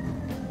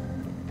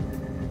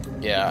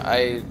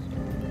 Yeah,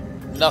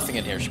 nothing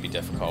in here should be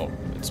difficult.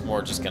 It's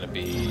more just gonna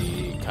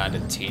be kind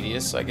of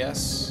tedious, I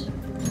guess.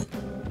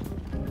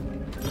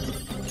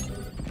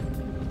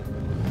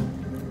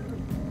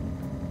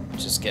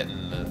 Just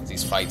getting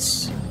these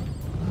fights.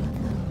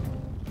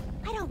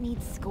 I don't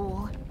need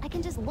school. I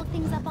can just look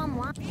things up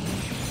online.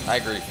 I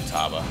agree,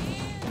 Futaba.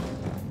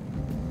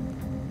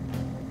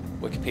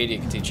 Wikipedia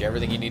can teach you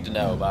everything you need to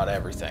know about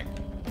everything.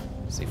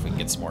 See if we can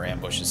get some more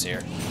ambushes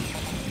here.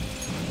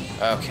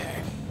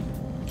 Okay.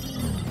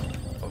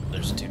 Oh,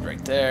 there's a dude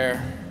right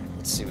there.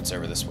 Let's see what's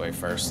over this way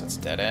first. That's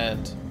a dead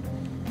end.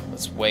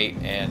 Let's wait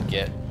and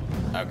get...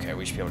 Okay,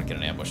 we should be able to get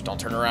an ambush. Don't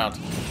turn around.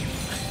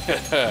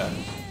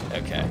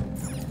 Okay.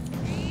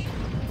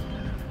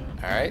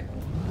 Alright.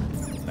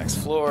 Next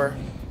floor.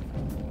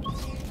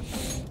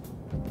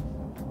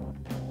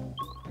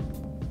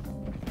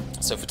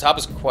 So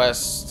Futaba's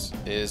quest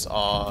is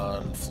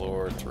on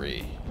floor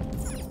 3.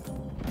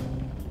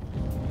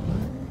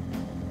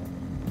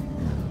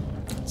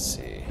 Let's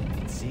see.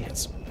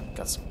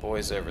 Got some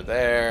boys over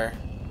there.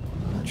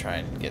 Try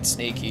and get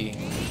sneaky.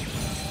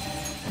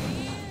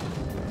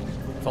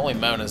 If only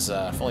Mona's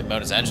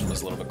engine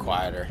was a little bit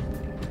quieter.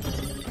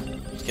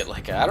 Get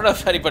like I don't know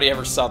if anybody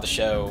ever saw the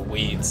show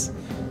Weeds,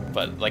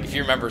 but like if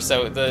you remember,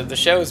 so the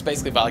show is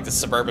basically about like this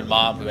suburban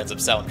mom who ends up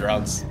selling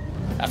drugs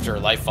after her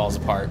life falls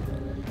apart,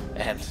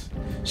 and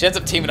she ends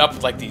up teaming up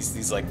with like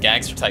these like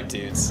gangster type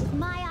dudes,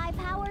 My eye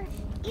power.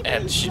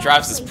 and she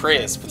drives this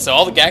Prius. But so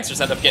all the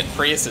gangsters end up getting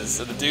Priuses,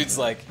 and the dude's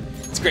like,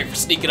 it's great for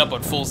sneaking up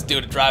on fools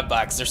doing a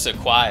drive-by because they're so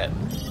quiet.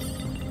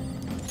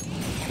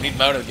 We need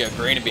Mona to go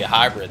green and be a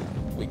hybrid.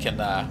 We can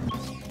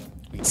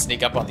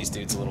sneak up on these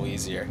dudes a little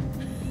easier.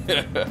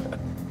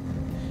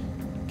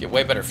 Get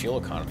way better fuel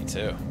economy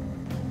too.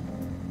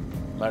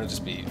 Might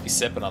just be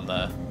sipping on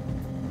that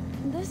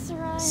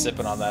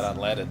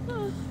unleaded.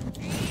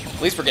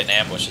 At least we're getting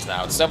ambushes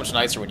now. It's so much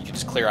nicer when you can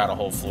just clear out a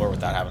whole floor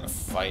without having to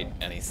fight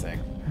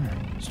anything.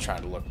 Just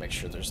trying to look, make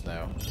sure there's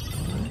no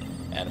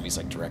enemies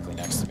like directly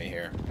next to me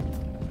here.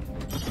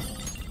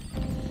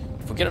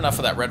 If we get enough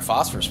of that red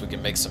phosphorus, we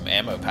can make some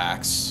ammo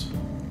packs,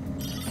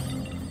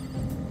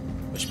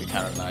 which would be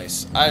kind of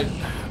nice.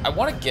 I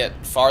want to get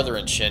farther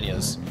in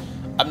Shinya's.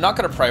 I'm not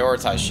going to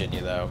prioritize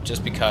Shinya though,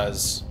 just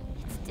because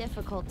It's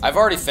difficult. I've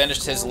already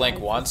finished his link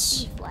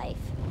once, Life.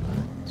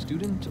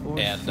 Student or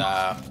and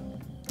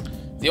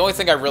the only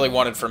thing I really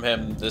wanted from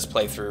him this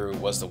playthrough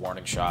was the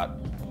warning shot.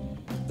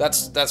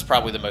 That's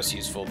probably the most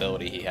useful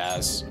ability he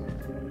has.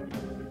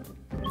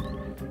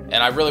 And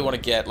I really want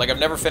to get, like, I've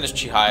never finished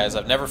Chihiya's,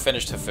 I've never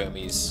finished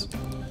Hifumi's,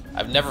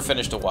 I've never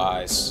finished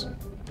Awai's.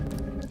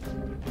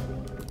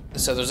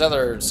 So there's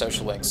other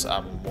social links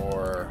I'm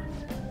more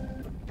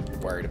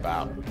worried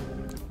about.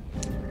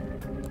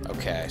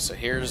 Okay, so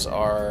here's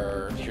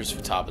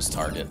Futaba's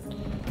target.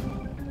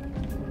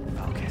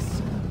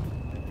 focus?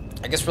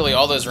 I guess really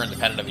all those are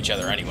independent of each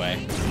other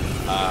anyway.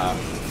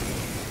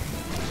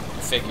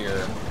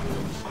 Figure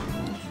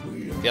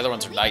the other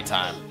ones are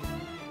nighttime.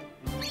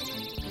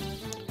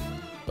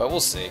 But we'll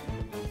see.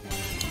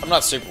 I'm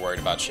not super worried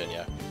about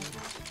Shinya.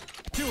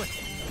 Do it.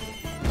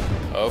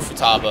 Oh,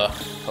 Futaba,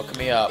 hooking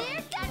me up.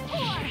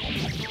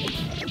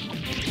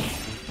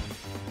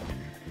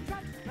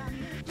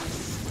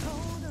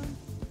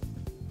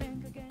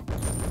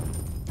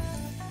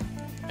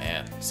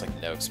 Man, it's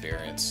like no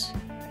experience.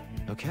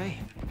 Okay.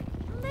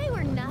 They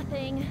were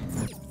nothing.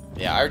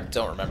 Yeah, I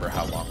don't remember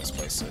how long this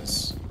place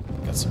is.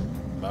 Got some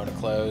Mona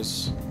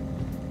clothes.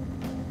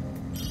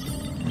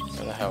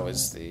 Where the hell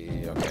is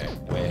the... Okay,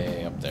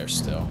 way up there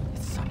still.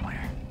 It's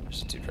somewhere.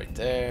 There's a dude right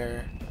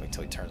there. Wait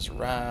till he turns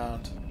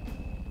around.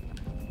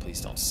 Please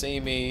don't see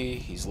me.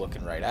 He's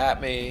looking right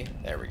at me.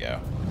 There we go.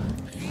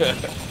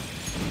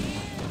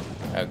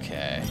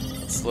 Okay,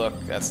 let's look.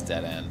 That's a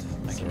dead end.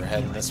 Okay, we're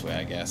heading this way,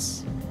 I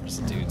guess. Where's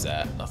the dudes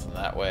at? Nothing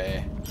that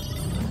way.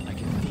 I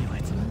can feel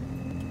it.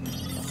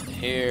 Nothing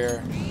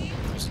here.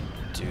 There's a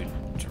dude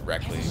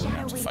directly. We're gonna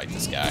have to fight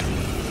this guy.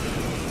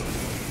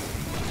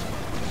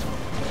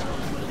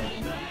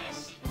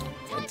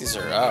 I think these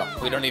are... Oh,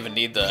 we don't even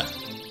need the...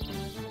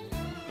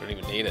 We don't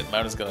even need it.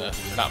 Mona's gonna...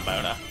 Not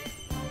Mona.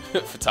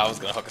 Futaba's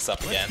gonna hook us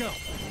up again.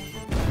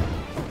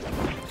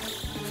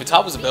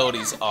 Futaba's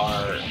abilities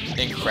are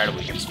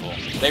incredibly useful.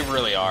 They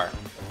really are.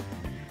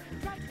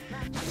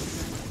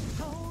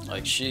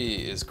 Like, she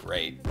is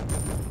great.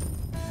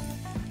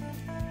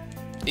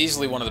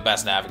 Easily one of the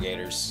best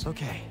navigators.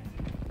 Okay.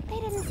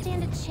 They didn't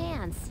stand a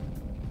chance.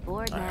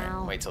 Bored now.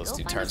 Alright, wait till this Go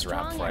dude find a turns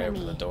around strong before I open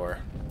enemy. the door.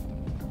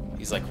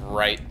 He's like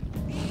right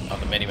on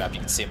the minimap.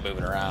 You can see him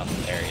moving around.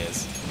 There he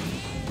is.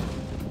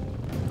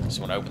 Just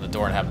want to open the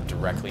door and have him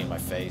directly in my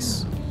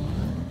face.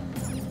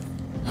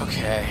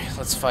 Okay,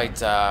 let's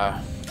fight.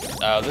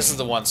 Oh, this is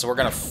the one, so we're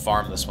gonna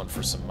farm this one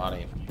for some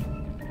money.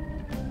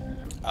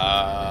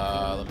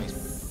 Let me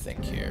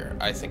think here.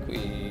 I think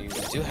we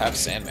do have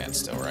Sandman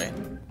still, right?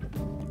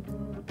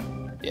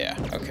 Yeah.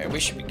 Okay, we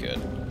should be good.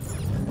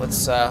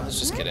 Let's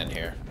just get in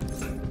here.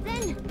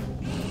 Then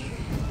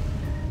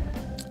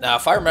Now,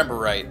 if I remember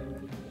right,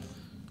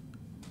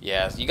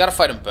 yeah, you gotta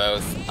fight them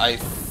both. I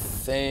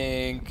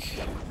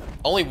think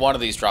only one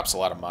of these drops a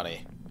lot of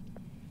money.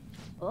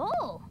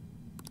 oh,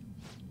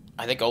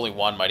 I think only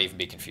one might even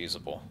be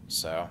confusable,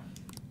 so.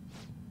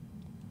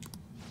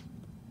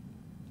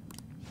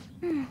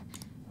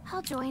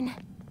 I'll join.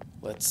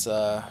 Let's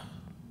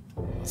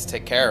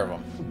take care of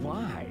him.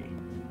 Why?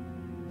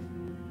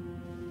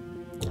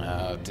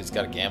 Dude's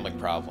got a gambling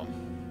problem.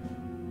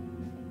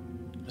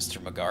 Mr.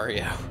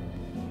 Magario.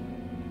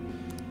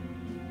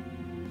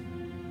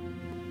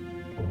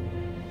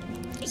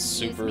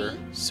 Excuse me?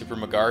 Super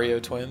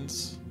Magario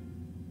twins.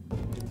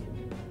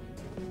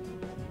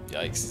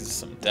 Yikes, this is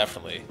some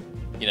definitely,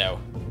 you know,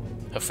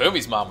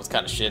 Hifumi's mom was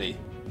kind of shitty.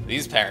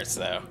 These parents,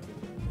 though,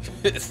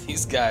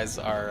 these guys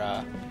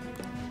are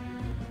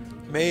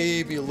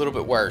maybe a little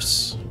bit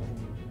worse.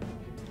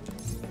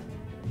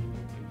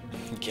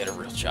 Get a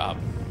real job.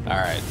 All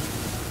right.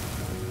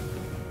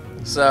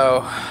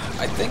 So,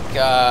 I think,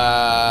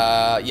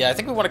 yeah, I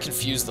think we want to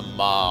confuse the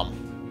mom,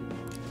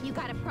 You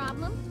got a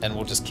problem? and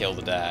we'll just kill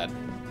the dad.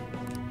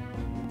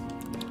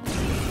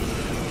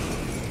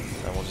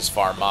 And we'll just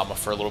farm Mama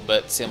for a little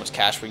bit, see how much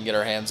cash we can get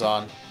our hands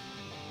on.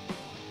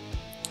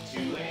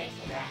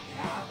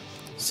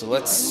 So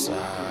let's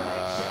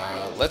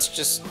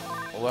just,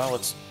 well,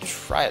 let's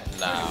try it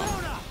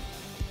now.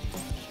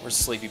 Where's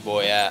Sleepy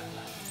Boy at?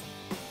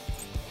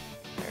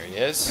 There he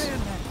is.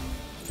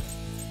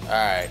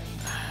 Alright.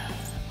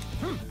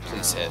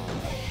 Please hit.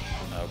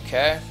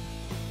 Okay.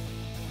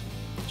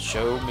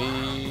 Show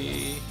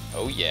me...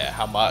 Oh yeah,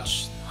 how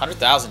much?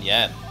 100,000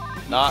 yen.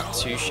 Not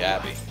too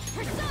shabby.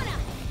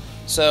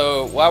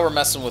 So, while we're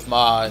messing with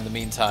Ma, in the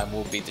meantime,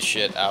 we'll beat the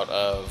shit out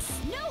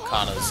of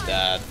Kana's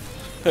dad.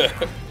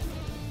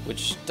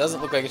 Which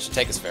doesn't look like it should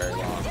take us very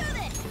long.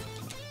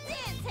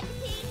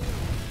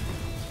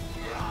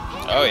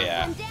 Oh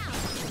yeah.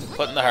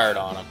 Putting the hurt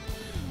on him.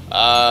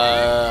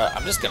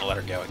 I'm just gonna let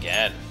her go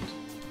again.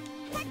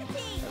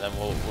 And then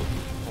we'll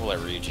let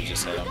Ryuji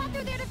just hit him.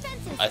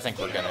 I think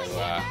we're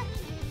gonna,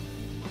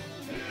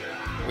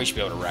 we should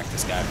be able to wreck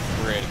this guy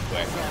pretty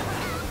quick.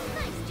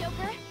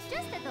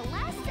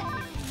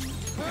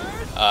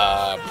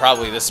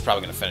 Probably, this is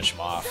probably gonna finish him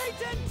off.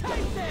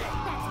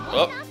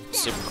 Oh,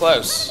 super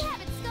close.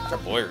 Our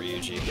boy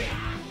Ryuji.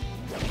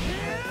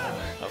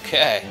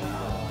 Okay.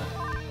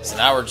 So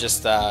now we're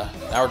just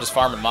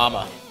farming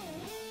Mama.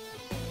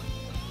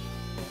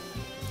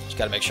 Just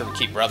gotta make sure we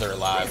keep brother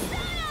alive.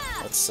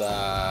 Let's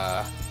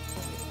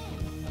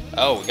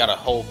oh, we got a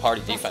whole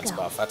party defense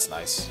buff. That's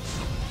nice.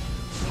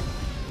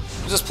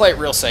 We'll just play it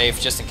real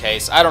safe, just in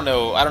case. I don't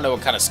know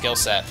what kind of skill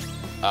set.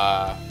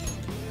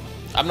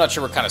 I'm not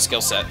sure what kind of skill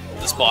set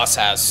this boss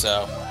has,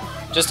 so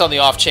just on the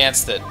off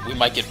chance that we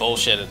might get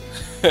bullshitted.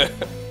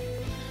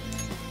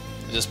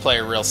 Just play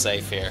it real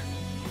safe here.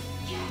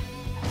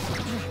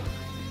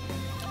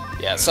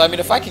 Yeah, so I mean,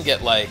 if I can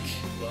get like,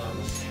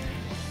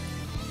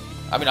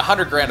 I mean,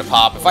 100 grand a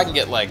pop, if I can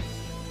get like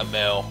a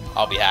mil,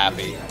 I'll be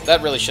happy.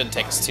 That really shouldn't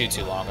take us too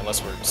long,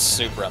 unless we're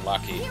super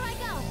unlucky.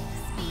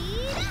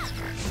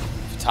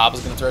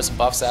 Futaba's gonna throw some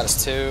buffs at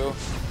us too.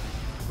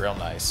 Real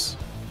nice.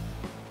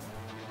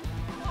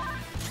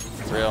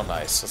 Real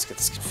nice. Let's get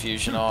this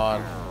confusion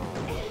on.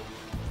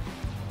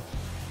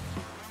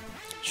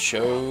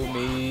 Show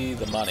me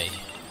the money.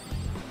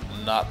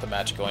 Not the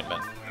magic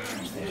ointment.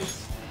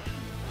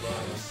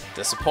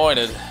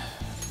 Disappointed.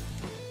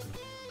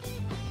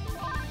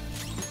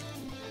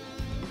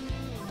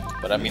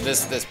 But I mean,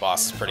 this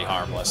boss is pretty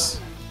harmless.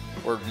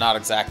 We're not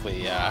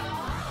exactly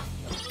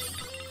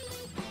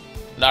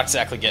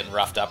getting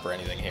roughed up or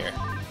anything here.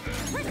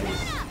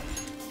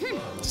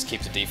 Just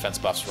keep the defense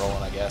buffs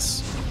rolling, I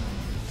guess.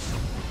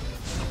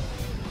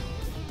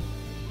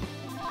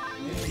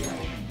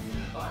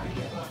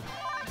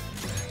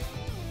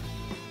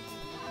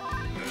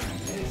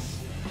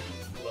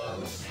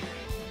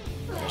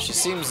 She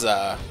seems,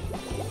 oh,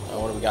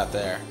 what do we got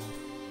there?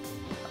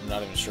 I'm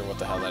not even sure what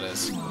the hell that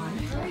is.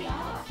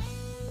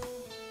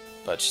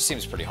 But she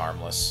seems pretty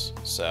harmless,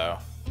 so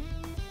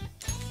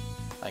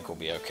I think we'll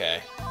be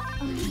okay.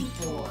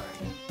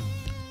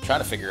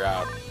 Trying to figure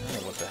out, I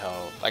don't know what the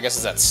hell. I guess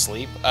is that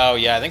sleep? Oh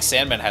yeah, I think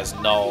Sandman has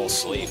null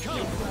sleep.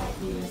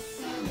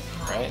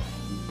 Right?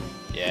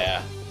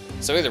 Yeah.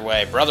 So either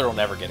way, Brother will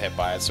never get hit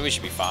by it, so we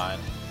should be fine.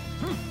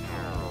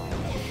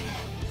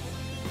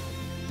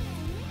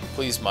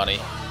 Please, money.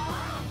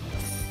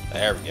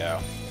 There we go.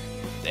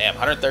 Damn,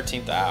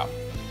 113th out.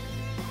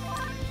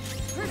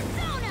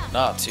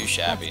 Not too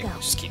shabby.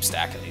 Just keep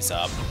stacking these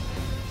up.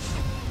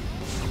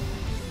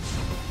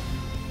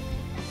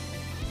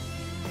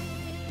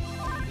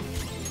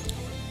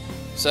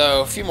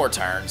 So, a few more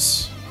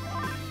turns.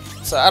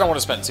 So, I don't want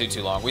to spend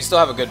too long. We still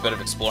have a good bit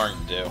of exploring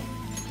to do.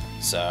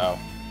 So...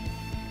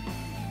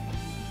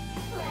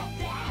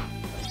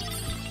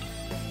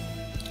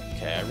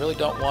 Okay, I really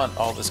don't want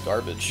all this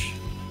garbage.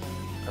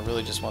 I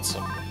really just want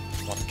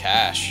the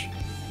cash.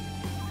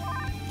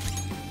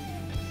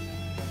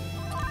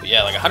 But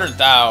yeah, like 100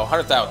 thou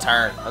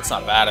turn. That's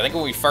not bad. I think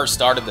when we first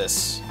started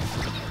this,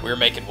 we were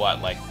making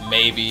what, like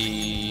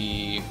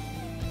maybe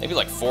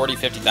like 40,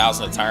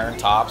 50,000 a turn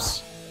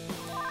tops.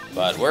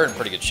 But we're in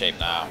pretty good shape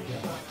now.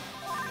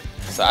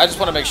 So I just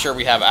want to make sure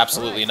we have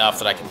absolutely enough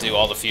that I can do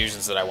all the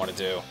fusions that I want to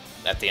do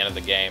at the end of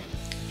the game.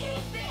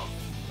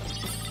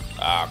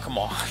 Ah, come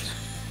on.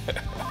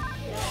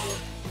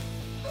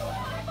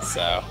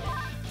 So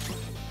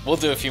we'll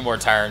do a few more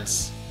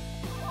turns,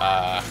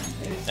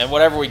 and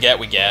whatever we get,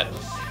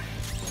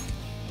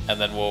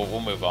 and then we'll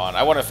move on.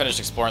 I want to finish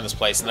exploring this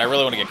place, and I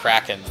really want to get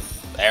cracking.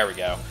 There we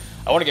go.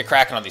 I want to get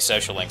cracking on these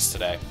social links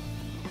today.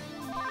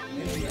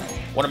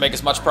 Want to make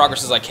as much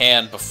progress as I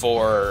can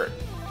before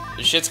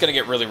shit's gonna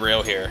get really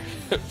real here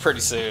pretty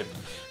soon.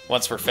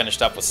 Once we're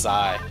finished up with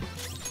Sai,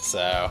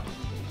 so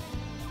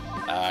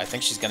I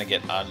think she's gonna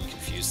get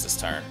unconfused this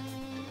turn.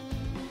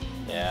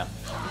 Yeah.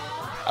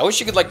 I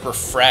wish you could like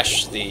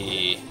refresh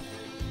the.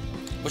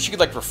 Wish you could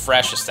like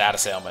refresh a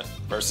status ailment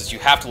versus you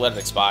have to let it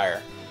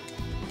expire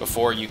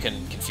before you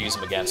can confuse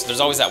them again. So there's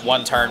always that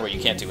one turn where you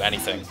can't do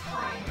anything.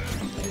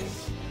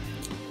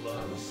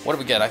 What do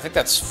we get? I think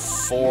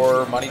that's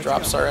 4 money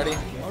drops already.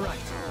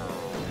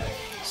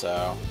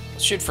 So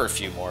let's shoot for a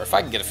few more. If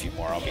I can get a few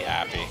more, I'll be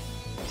happy.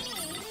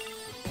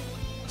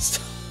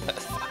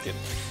 Fucking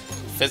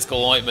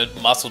physical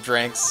ointment, muscle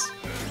drinks,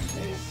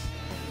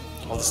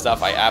 all the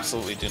stuff I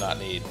absolutely do not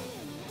need.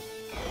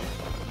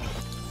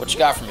 What you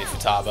got for me,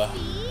 Futaba?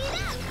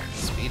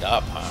 Speed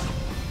up, huh?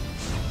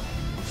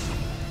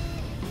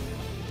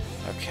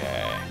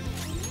 Okay.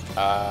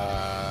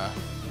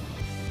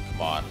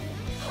 Come on.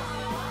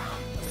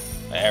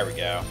 There we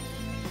go.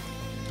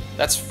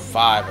 That's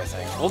 5, I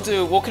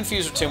think. We'll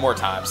confuse her 2 more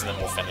times and then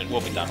we'll finish.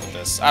 We'll be done with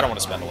this. I don't want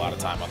to spend a lot of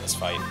time on this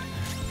fight.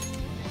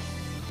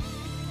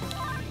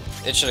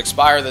 It should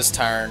expire this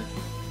turn.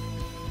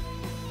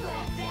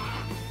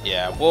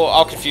 Yeah,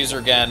 I'll confuse her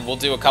again. We'll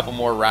do a couple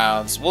more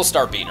rounds. We'll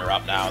start beating her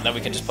up now, and then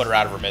we can just put her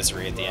out of her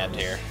misery at the end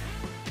here.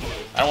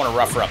 I don't want to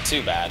rough her up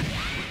too bad,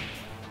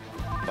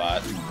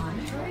 but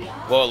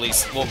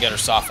we'll get her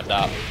softened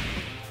up.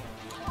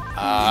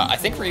 I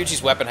think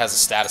Ryuji's weapon has a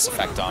status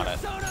effect on it,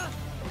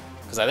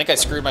 because I think I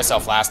screwed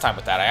myself last time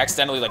with that. I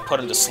accidentally like put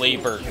him to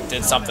sleep or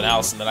did something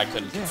else, and then I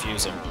couldn't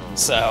confuse him.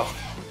 So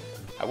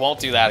I won't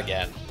do that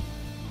again.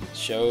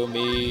 Show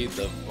me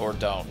the, or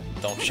don't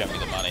show me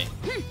the money.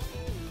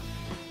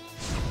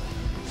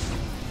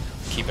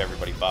 Keep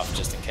everybody buffed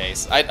just in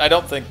case. I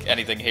don't think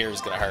anything here is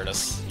going to hurt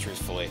us,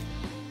 truthfully.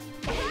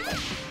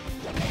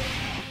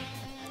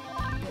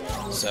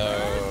 So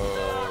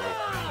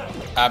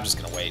I'm just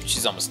going to wait.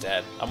 She's almost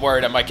dead. I'm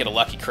worried I might get a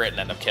lucky crit and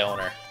end up killing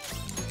her.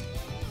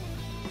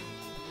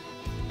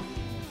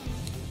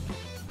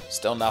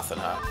 Still nothing,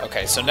 huh?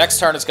 Okay, so next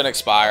turn it's going to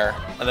expire,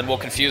 and then we'll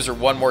confuse her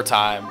 1 more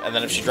time, and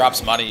then if she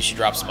drops money, she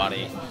drops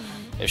money.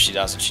 If she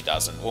doesn't, she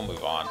doesn't. We'll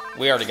move on.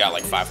 We already got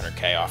like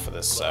 500k off of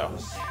this, so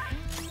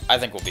I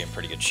think we'll be in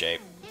pretty good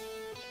shape.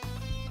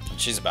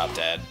 She's about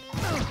dead.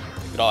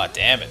 Look at all that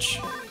damage.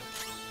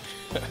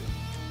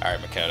 Alright,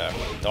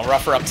 Makoto. Don't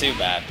rough her up too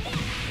bad.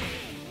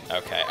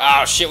 Okay.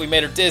 Oh, shit, we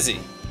made her dizzy.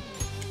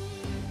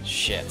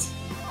 Shit.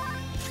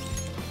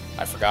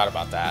 I forgot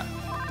about that.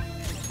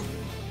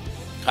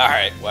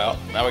 Alright, well,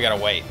 now we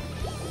gotta wait.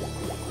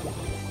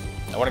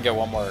 I want to go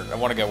one more. I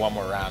want to go one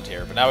more round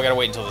here, but now we gotta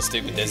wait until the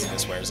stupid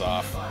dizziness wears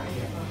off.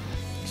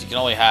 You can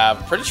only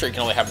have. Pretty sure you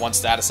can only have one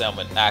status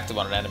ailment active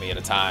on an enemy at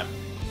a time.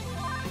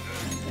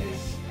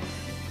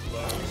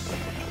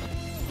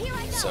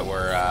 So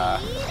we're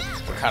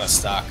kind of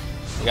stuck.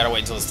 We gotta wait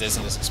until this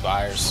dizziness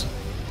expires,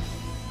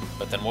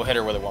 but then we'll hit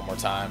her with it one more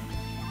time.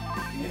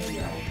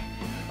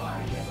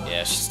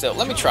 Yeah, she's still.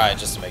 Let me try it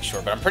just to make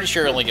sure, but I'm pretty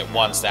sure you only get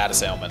one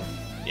status ailment.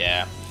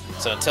 Yeah.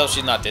 So until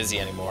she's not dizzy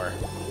anymore,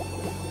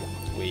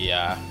 we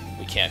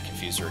can't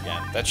confuse her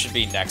again. That should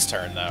be next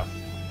turn though.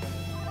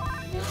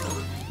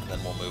 And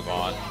then we'll move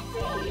on.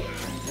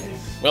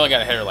 We only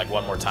gotta hit her like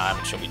one more time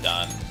and she'll be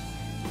done.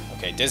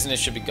 Okay, dizziness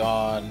should be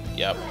gone.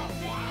 Yep.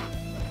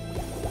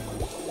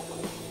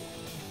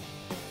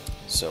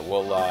 So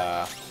we'll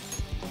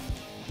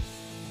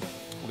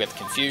get the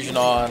confusion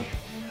on.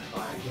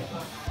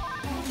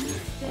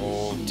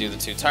 We'll do the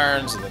 2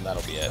 turns and then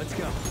that'll be it. Let's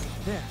go.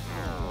 There.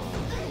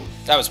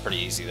 That was pretty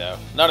easy though.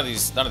 None of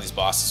these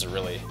bosses are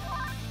really.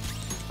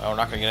 Oh, we're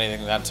not gonna get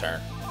anything that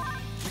turn.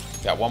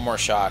 Got one more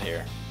shot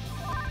here.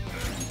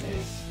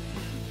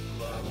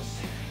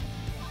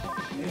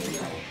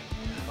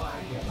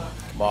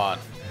 Come on.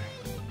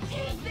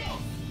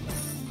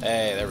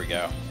 Hey, there we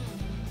go.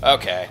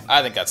 Okay,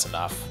 I think that's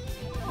enough.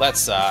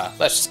 Let's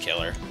just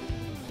kill her.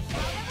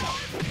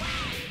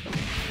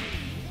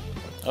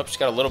 Oh, she's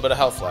got a little bit of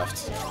health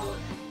left.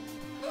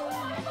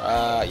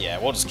 Yeah,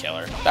 we'll just kill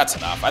her. That's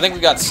enough. I think we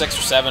got 6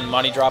 or 7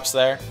 money drops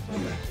there.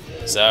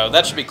 So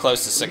that should be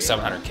close to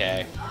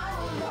 600–700K.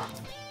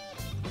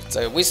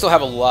 So we still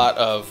have a lot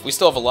of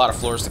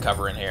floors to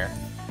cover in here.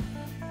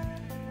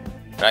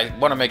 But I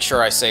want to make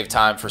sure I save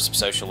time for some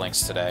social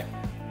links today.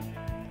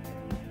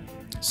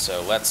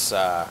 So let's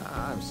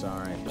I'm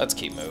sorry. let's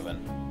keep moving.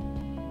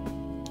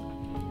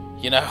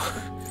 You know,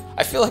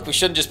 I feel like we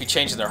shouldn't just be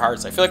changing their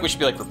hearts. I feel like we should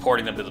be like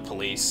reporting them to the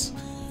police.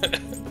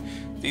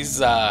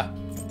 These are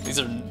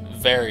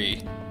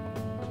very.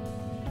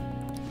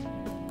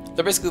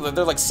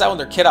 They're like selling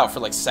their kid out for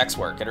like sex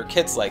work, and her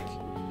kid's like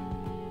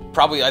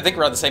probably I think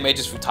around the same age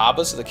as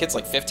Futaba, so the kid's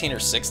like 15 or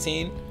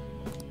 16,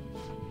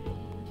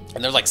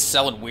 and they're like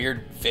selling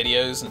weird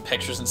videos and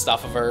pictures and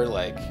stuff of her.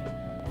 Like,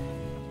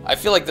 I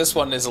feel like this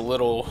one is a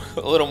little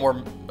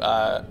more.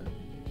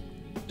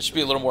 It should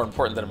be a little more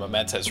important than a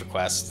mementos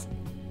request.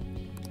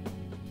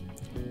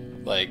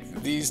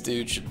 Like, these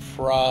dudes should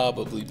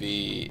probably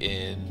be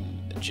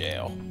in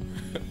jail.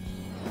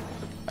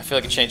 I feel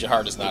like a change of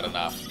heart is not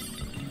enough.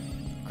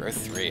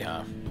 Growth 3,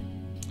 huh?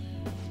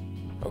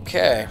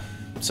 Okay,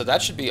 so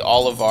that should be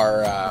all of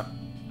our.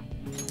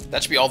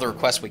 That should be all the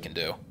requests we can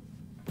do.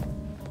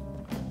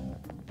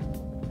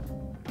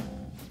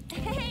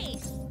 Hey!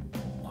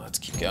 Let's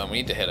keep going. We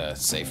need to hit a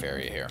safe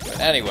area here. But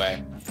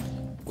anyway,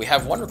 we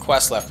have one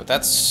request left, but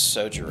that's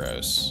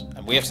Sojiro's,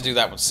 and we have to do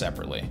that one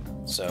separately.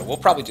 So we'll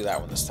probably do that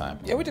one this time.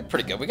 Yeah, we did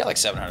pretty good. We got like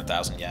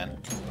 700,000 yen.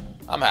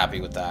 I'm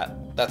happy with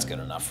that. That's good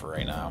enough for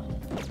right now.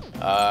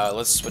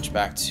 Let's switch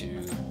back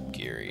to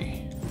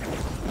Geary.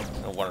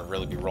 I don't want to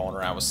really be rolling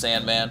around with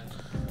Sandman.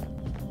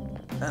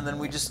 And then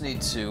we just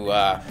need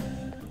to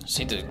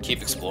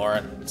keep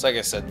exploring. It's like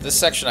I said, this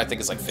section I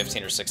think is like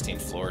 15 or 16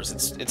 floors.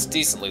 It's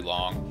decently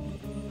long.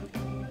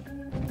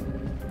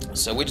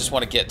 So we just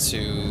want to get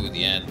to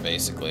the end,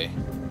 basically.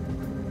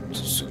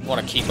 Just want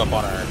to keep up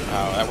on our...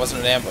 Oh, that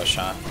wasn't an ambush,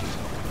 huh?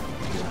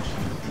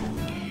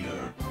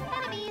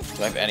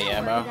 Do I have any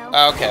ammo?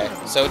 Oh, okay,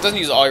 so it doesn't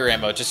use all your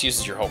ammo, it just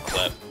uses your whole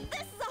clip.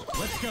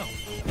 Let's go.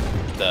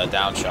 The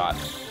down shot.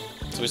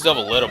 So we still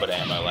have a little bit of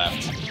ammo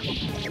left.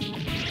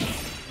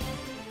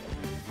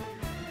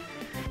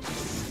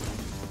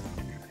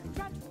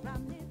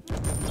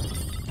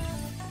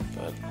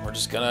 But we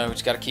just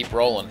gotta keep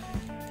rolling.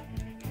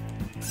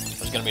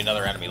 There's gonna be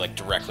another enemy like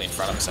directly in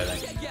front of us, I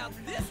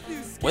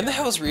think. When the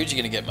hell is Ryuji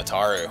gonna get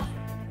Mataru?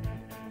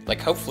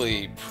 Like,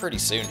 hopefully pretty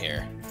soon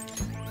here.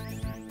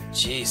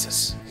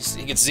 Jesus.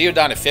 He gets Zeo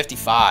down at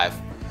 55.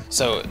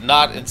 So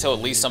not until at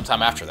least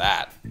sometime after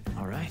that.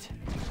 Alright.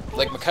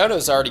 Like,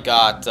 Makoto's already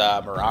got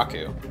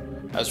Muraku.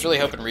 I was really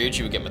hoping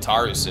Ryuji would get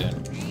Mataru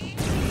soon.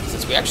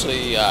 Since we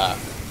actually, you know,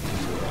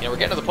 we're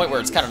getting to the point where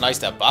it's kind of nice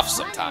to have buffs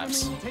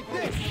sometimes.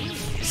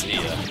 See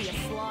ya.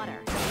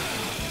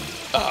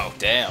 Oh,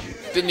 damn.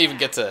 Didn't even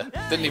get to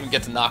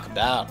knock him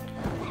down.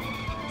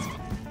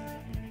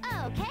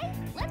 Okay,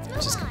 let's move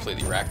Just on.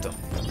 completely wrecked him.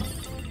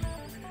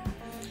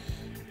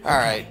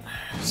 Alright,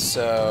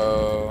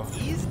 so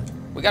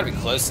we gotta be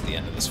close to the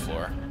end of this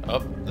floor. Oh,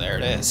 there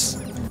it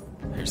is.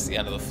 Here's the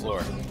end of the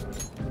floor.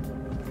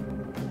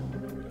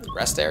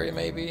 Rest area,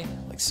 maybe?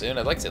 Like, soon?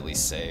 I'd like to at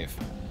least save.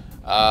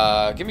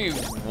 Give me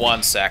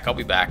 1 sec. I'll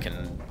be back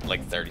in,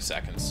 like, 30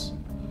 seconds.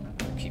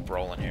 Keep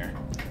rolling here.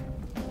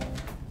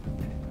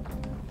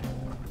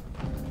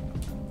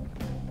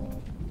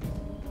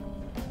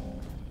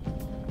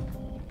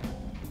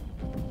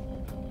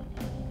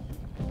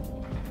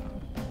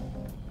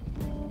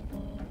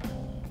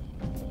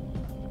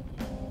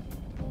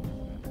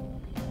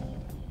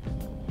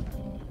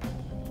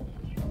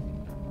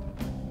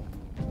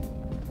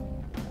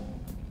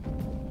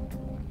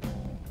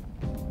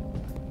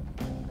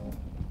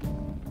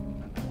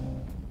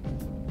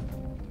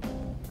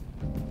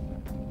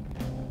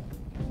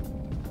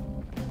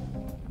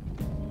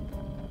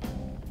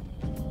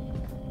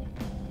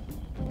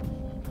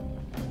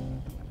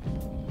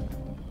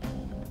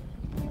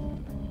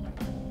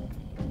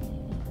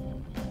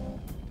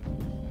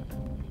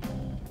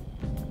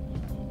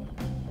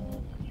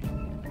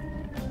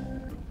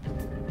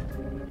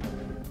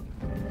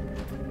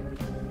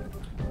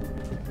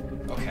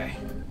 Okay.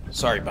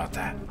 Sorry about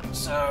that.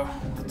 So,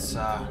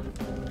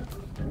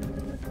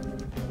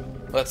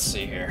 let's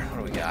see here. What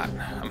do we got?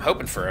 I'm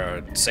hoping for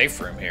a safe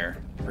room here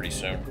pretty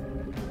soon.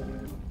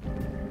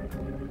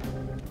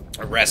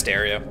 A rest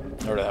area,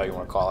 whatever the hell you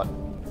want to call it.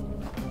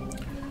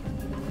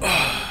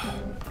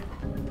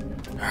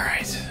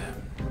 Alright.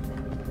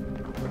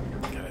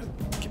 Gotta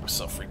get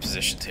myself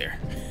repositioned here.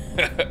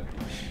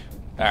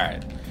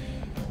 Alright.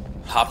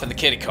 Hop in the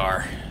kitty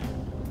car.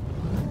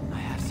 I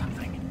have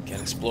something. Get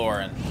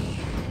exploring.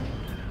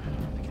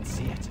 I can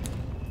see it.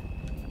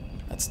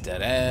 That's a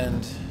dead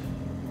end.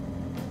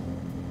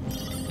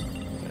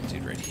 Got a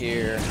dude right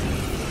here.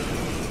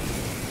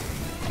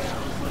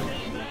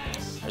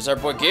 There's our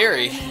boy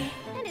Gary.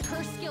 And if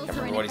her skills Can't are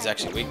remember what he's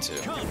actually weak to.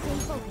 stay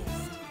focused.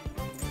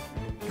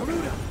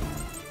 Garuda!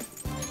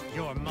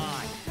 You're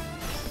mine.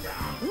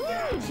 Ooh,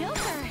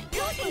 Joker!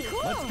 You're looking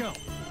cool! Let's go.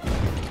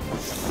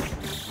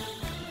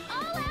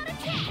 All out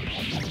attack!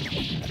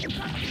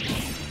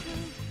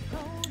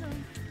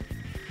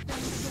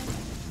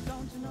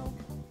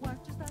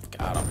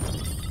 Got him.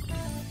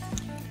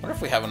 Wonder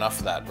if we have enough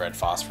of that red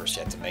phosphorus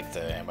yet to make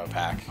the ammo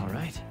pack. All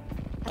right.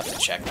 I'll have to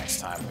check next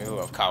time. Maybe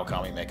we'll have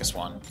Kawakami make us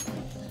one.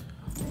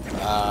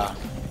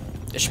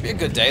 It should be a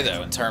good day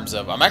though in terms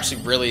of I'm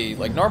actually really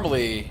like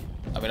normally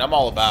I mean I'm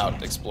all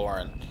about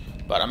exploring,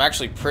 but I'm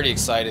actually pretty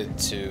excited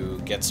to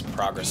get some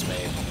progress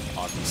made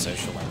on these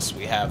social links.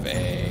 We have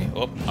a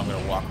I'm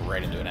gonna walk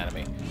right into an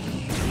enemy.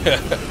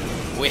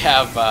 we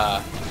have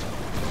a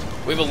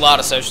lot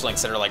of social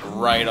links that are like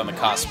right on the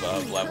cusp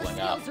of leveling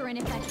up. Skills are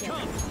ineffective.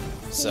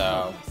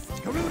 So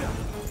Garuda!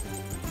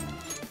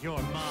 You're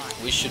mine.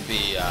 we should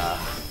be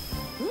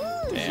Ooh,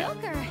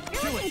 damn. Joker!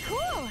 You're looking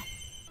cool!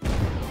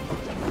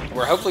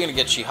 We're hopefully gonna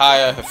get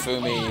Chihaya,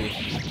 Hifumi,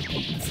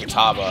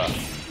 Futaba,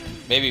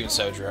 maybe even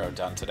Sojiro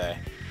done today.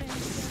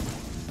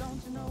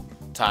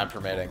 Time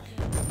permitting.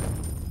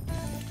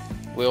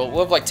 We'll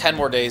have like 10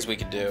 more days we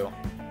can do.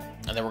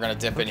 And then we're gonna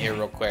dip in here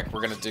real quick.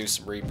 We're gonna do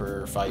some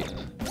Reaper fighting,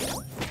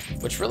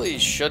 which really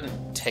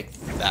shouldn't take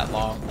that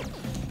long.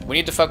 We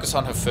need to focus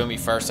on Hifumi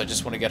first. I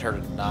just want to get her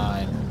to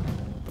 9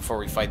 before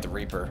we fight the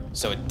Reaper,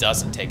 so it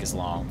doesn't take as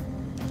long.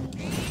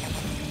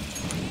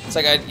 It's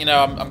like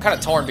I'm kind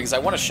of torn because I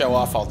want to show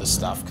off all this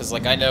stuff because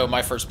like I know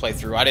my first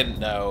playthrough I didn't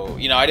know,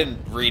 I didn't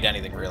read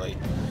anything really.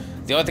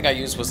 The only thing I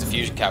used was the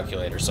fusion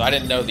calculator, so I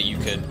didn't know that you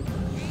could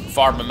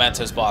farm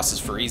mementos bosses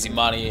for easy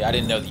money. I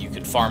didn't know that you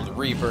could farm the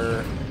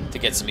Reaper to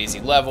get some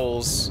easy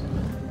levels.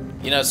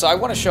 So I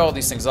want to show all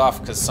these things off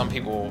because some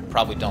people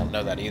probably don't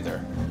know that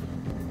either.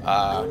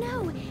 Oh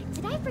no!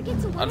 Did I forget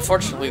to warn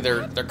Unfortunately, you?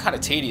 they're kind of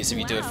tedious if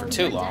you do it for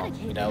too long.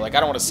 Like I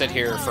don't want to sit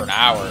here for an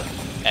hour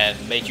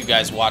and make you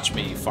guys watch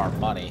me farm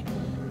money.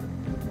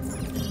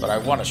 But I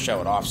want to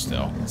show it off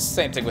still. It's the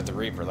same thing with the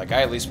Reaper. Like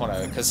I at least want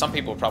to, because some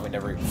people probably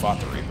never even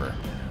fought the Reaper.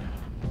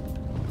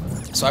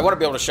 So I want to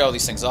be able to show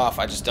these things off.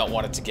 I just don't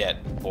want it to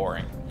get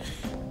boring.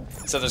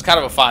 So there's kind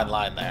of a fine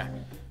line there.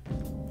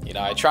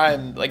 I try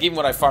and, like, even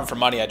when I farm for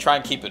money, I try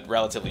and keep it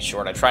relatively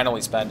short. I try and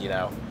only spend,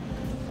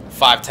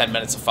 5-10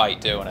 minutes a fight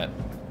doing it.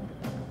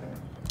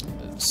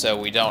 So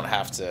we don't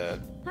have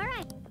to,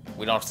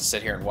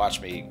 sit here and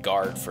watch me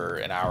guard for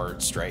an hour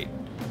straight.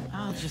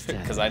 I'll just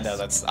Because I know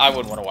I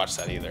wouldn't want to watch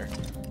that either.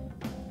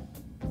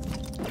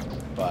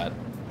 But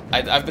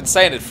I've been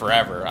saying it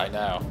forever, I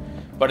know.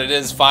 But it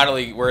is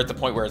finally, we're at the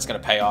point where it's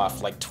going to pay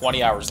off, like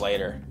 20 hours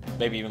later,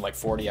 maybe even like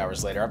 40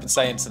 hours later. I've been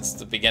saying since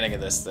the beginning of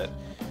this that,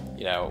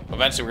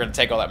 eventually we're going to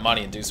take all that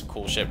money and do some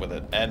cool shit with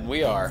it. And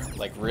we are,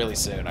 like, really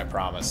soon, I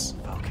promise.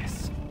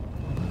 Focus.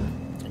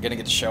 I'm going to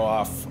get to show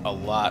off a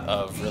lot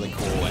of really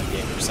cool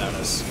endgame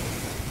personas.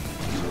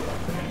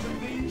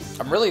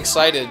 I'm really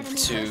excited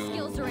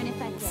to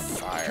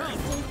fire.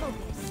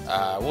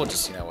 We'll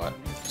just, you know what?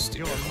 Just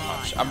do a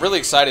bunch. I'm really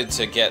excited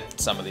to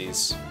get some of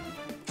these.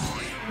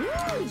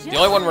 The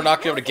only one we're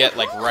not going to be able to get,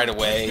 like, right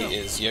away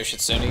is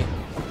Yoshitsune.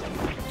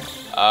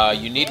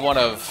 You need one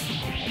of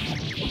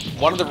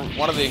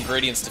the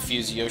ingredients to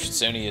fuse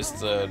Yoshitsune is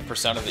the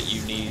persona that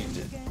you need.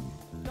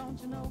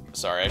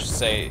 Sorry, I should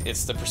say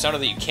it's the persona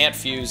that you can't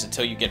fuse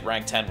until you get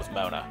rank 10 with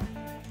Mona.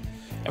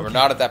 And we're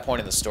not at that point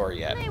in the story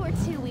yet. They were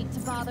too weak to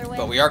bother with.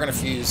 But we are going to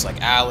fuse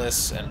like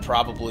Alice and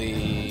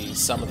probably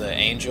some of the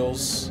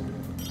angels.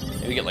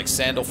 Maybe get like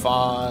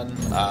Sandalphon,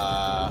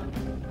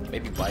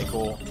 maybe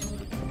Michael.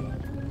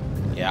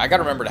 Yeah, I got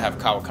to remember to have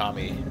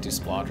Kawakami do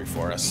some laundry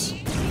for us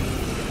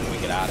when we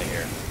get out of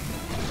here.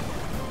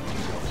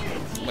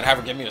 I'm going to have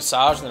her give me a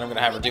massage, and then I'm going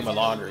to have her do my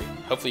laundry.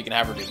 Hopefully you can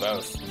have her do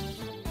both.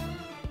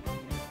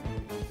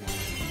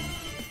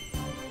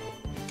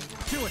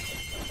 Do it.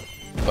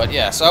 But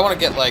yeah, so I want to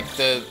get like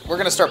we're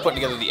going to start putting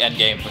together the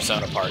endgame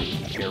Persona party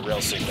here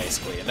real soon,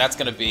 basically. And that's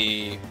going to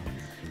be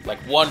like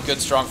one good,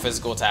 strong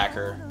physical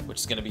attacker, which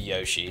is going to be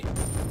Yoshi.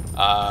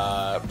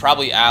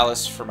 Probably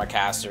Alice for my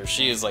caster.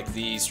 She is like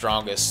the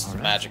strongest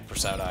magic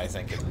Persona, I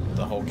think, in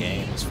the whole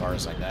game, as far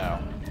as I know.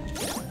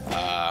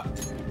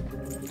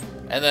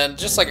 And then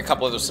just like a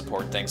couple other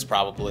support things,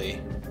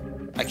 probably.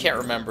 I can't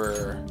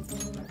remember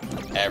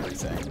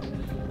everything.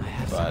 I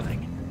have But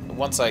something.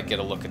 once I get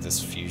a look at this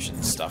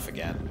fusion stuff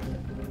again,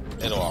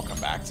 it'll all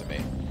come back to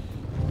me.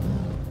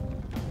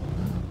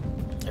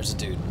 There's a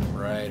dude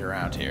right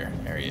around here.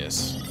 There he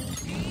is.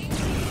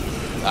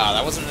 Ah,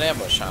 that wasn't an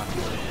ambush, huh?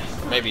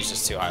 Maybe he's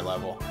just too high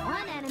level.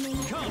 One enemy, and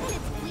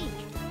it's weak.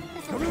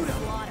 This will be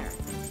slaughter.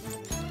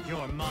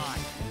 You're mine.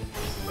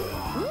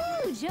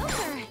 Ooh,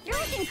 Joker, you're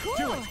looking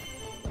cool.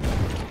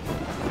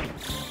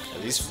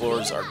 These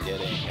floors are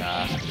getting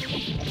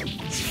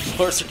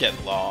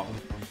long,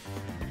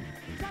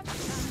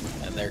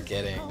 and they're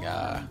getting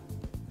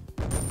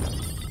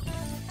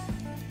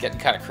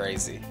kind of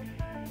crazy.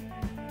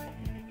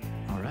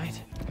 All right.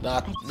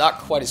 Not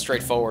quite as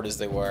straightforward as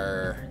they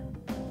were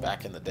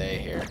back in the day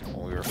here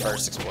when we were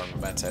first exploring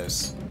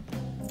mementos,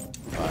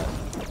 but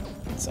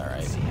it's all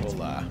right.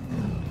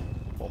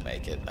 We'll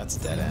make it. That's a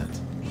dead end.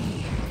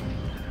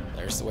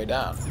 There's the way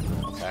down.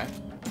 Okay.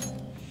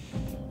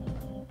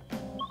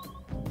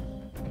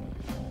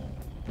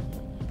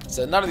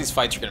 So none of these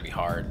fights are going to be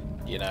hard,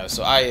 you know,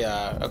 so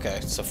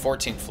okay, so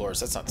 14 floors,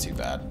 that's not too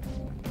bad.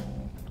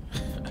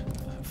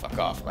 Fuck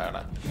off,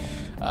 Mona.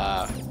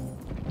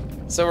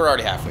 So we're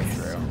already halfway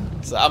through.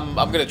 So I'm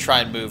going to try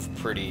and move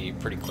pretty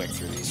quick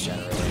through these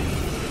generally.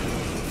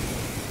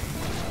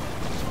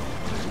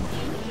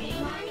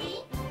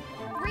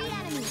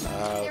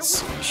 Let's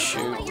see,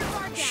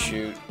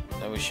 shoot,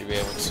 then we should be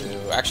able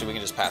to, actually we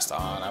can just pass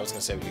on. I was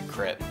going to say we could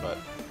crit, but...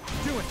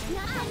 Do it.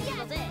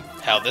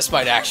 Hell, this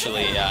might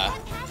actually,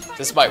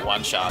 this might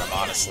one-shot him,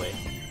 honestly.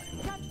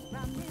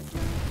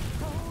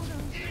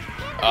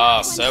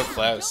 Oh, so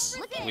close.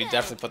 We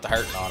definitely put the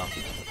hurting on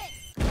him.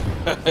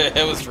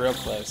 It was real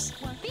close.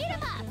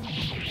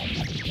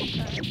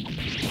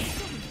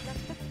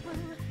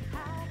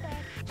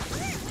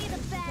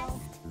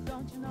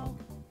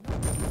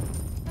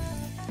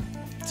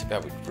 Too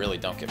bad we really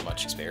don't get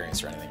much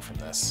experience or anything from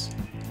this.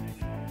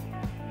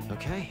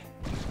 Okay.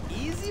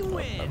 Easy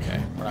win.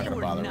 Okay, we're not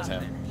gonna bother with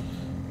him.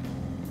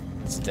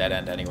 It's a dead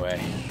end anyway.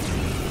 And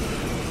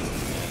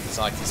it's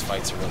not like these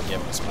fights are really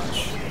giving us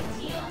much.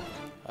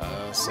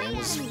 Same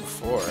as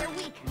before.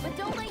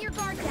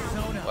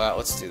 Well,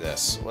 let's do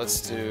this.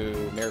 Let's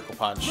do Miracle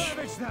Punch.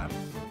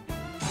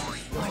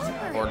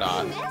 Or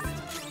not.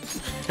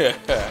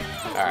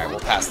 Alright, we'll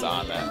pass it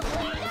on then.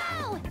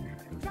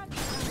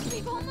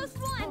 We've almost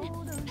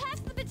won. Pass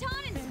the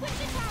baton and switch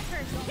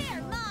attackers.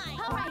 They're mine.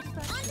 All right.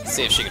 Let's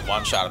see if she can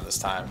one-shot him this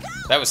time.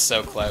 That was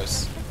so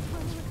close.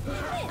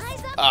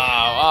 Oh,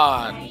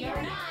 on.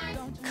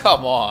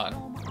 Come on.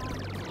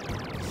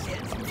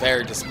 I'm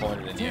very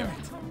disappointed in you.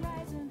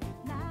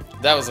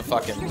 That was a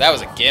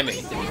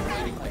gimme.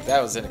 Like,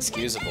 that was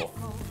inexcusable.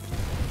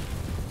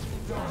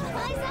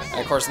 And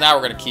of course, now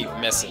we're gonna keep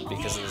missing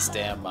because of this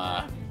damn,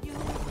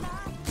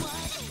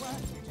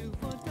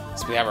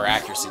 so we have our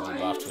accuracy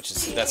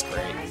debuffed, that's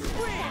great.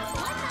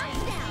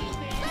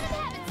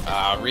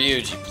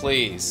 Ryuji,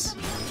 please.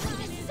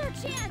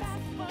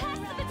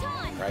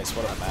 Christ,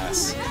 what a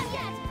mess.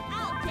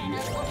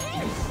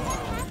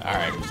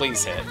 Alright,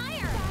 please hit.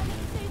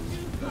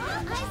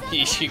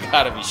 You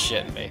gotta be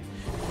shitting me.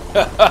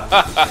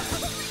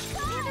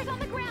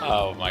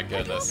 Oh my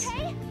goodness.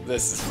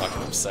 This is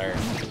fucking absurd.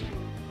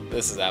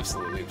 This is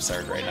absolutely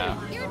absurd right now.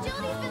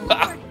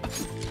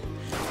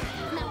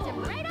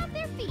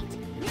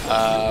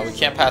 We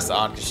can't pass it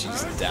on because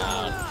she's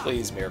down.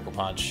 Please, Miracle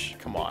Punch.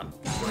 Come on.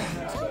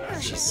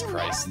 Jesus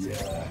Christ.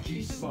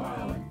 This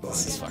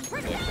is fucking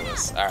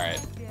ridiculous.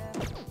 Alright.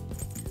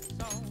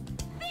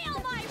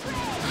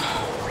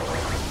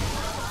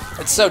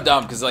 It's so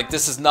dumb because, like,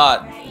 this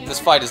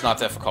fight is not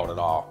difficult at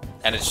all.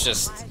 And it's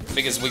just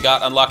because we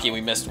got unlucky and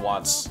we missed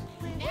once.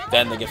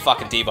 Then they get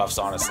fucking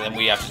debuffs on us, and then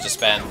we have to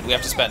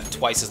spend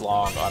twice as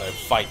long on a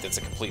fight that's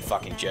a complete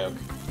fucking joke.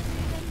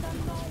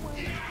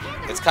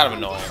 It's kind of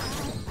annoying.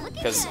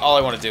 Because all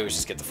I want to do is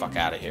just get the fuck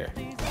out of here.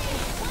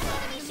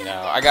 You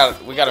know,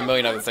 we got a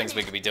million other things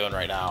we could be doing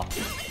right now.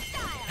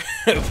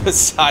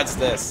 Besides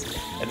this.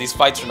 And these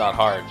fights are not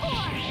hard.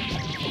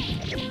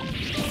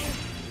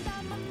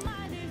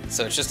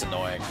 So it's just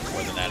annoying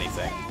more than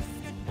anything.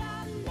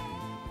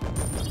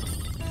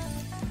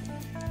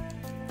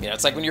 You know,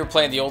 it's like when you were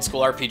playing the old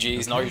school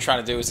RPGs and all you're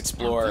trying to do is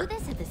explore.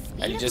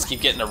 And you just keep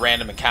getting a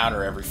random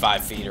encounter every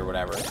 5 feet or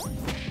whatever.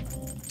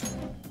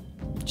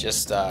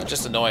 Just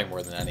annoying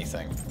more than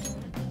anything.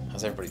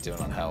 How's everybody doing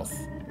on health?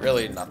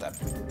 Really not that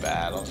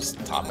bad. I'll just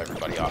top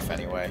everybody off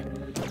anyway.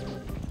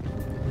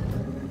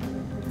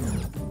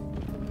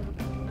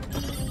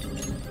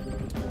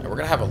 And we're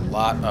gonna have a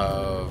lot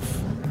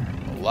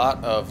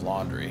of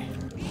laundry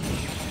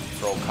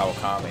for old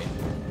Kawakami.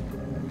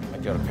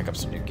 Might be able to pick up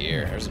some new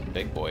gear. There's a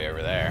big boy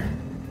over there.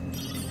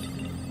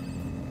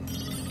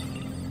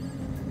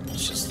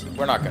 It's just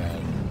we're not gonna.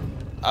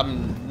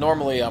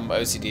 Normally I'm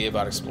OCD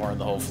about exploring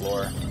the whole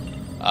floor.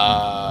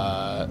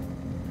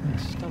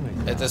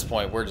 At this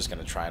point, we're just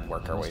gonna try and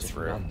work our way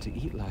through. To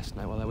eat last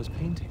night while I was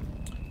painting.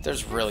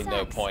 There's really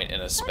no point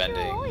in us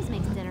spending. Always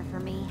makes dinner for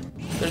me.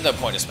 There's no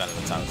point in spending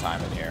a ton of time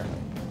in here,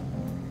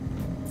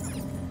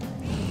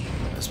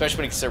 especially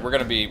when you consider we're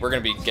gonna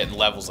be getting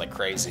levels like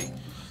crazy.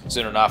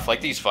 soon enough.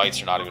 Like, these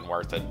fights are not even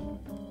worth it.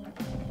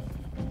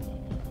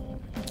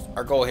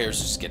 Our goal here is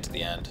just to get to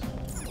the end,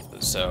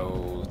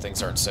 so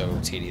things aren't so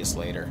tedious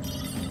later.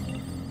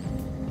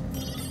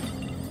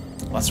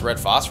 Lots of red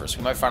phosphorus.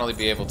 We might finally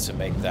be able to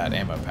make that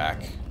ammo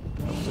pack.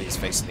 Hopefully he's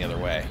facing the other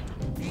way.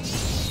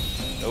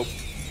 Nope.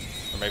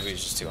 Or maybe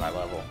he's just too high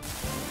level.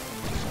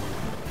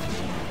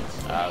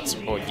 It's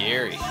my boy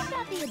Gary.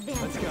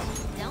 Let's go.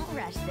 Don't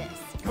rush this.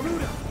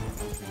 Karuda.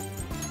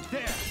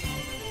 There.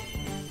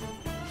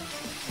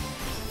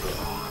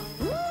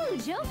 Ooh,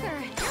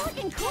 Joker, you're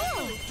looking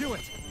cool. Do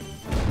it.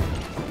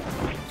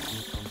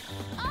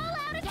 All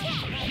out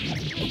attack.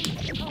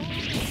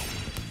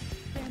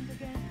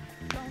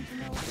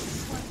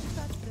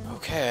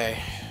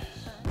 Okay.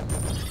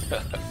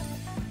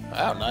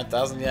 Wow,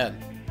 9,000 yen.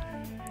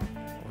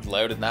 We're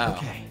loaded now.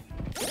 Okay.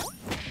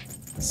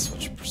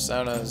 Switch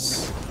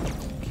personas.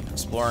 Keep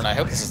exploring. I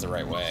hope this is the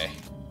right way.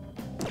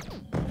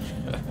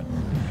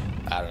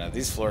 I don't know.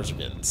 These floors are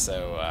getting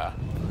so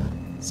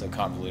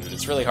convoluted.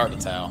 It's really hard to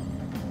tell.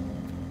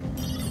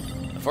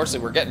 Unfortunately,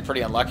 we're getting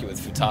pretty unlucky with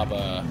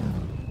Futaba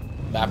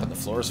mapping the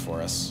floors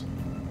for us.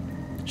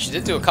 She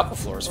did do a couple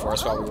floors for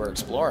us while we were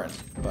exploring,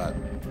 but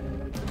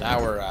now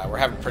we're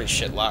having pretty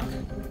shit luck.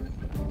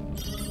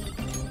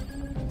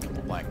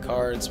 Couple blank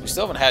cards. We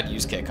still haven't had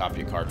Yusuke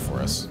copy a card for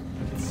us.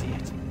 Let's see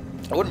it.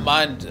 I wouldn't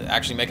mind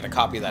actually making a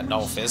copy of that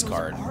Null Fizz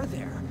card. Are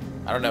there?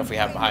 I don't know if we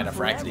have high enough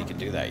rank that he can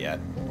do that yet.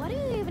 What do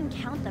you even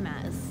count them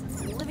as?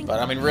 Living. But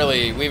I mean,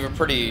 really, we have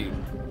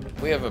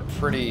a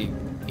pretty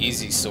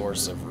easy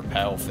source of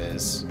Repel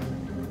Fizz.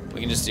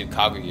 We can just do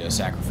Kaguya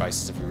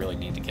sacrifices if we really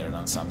need to get it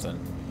on something.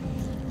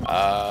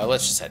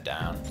 Let's just head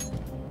down.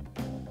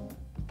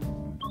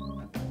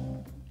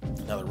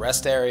 Another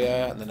rest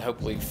area, and then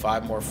hopefully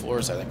 5 more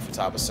floors, I think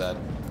Futaba said.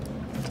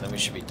 And then we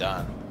should be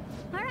done.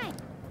 All right.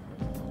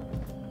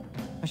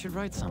 I should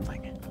write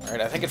something. Alright,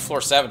 I think at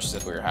floor 7 she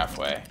said we were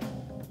halfway.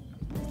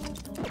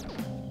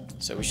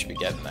 So we should be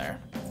getting there.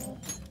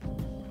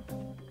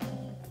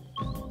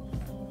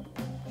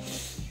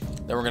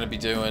 Then we're going to be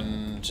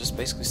doing just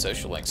basically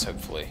social links,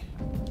 hopefully.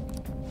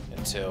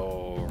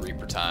 Until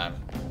Reaper time.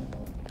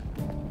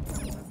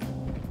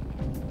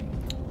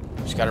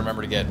 Just gotta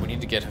remember to we need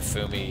to get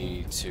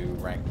Hifumi to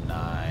rank 9.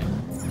 I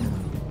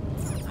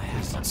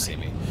have Don't see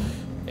something. me.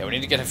 Yeah, we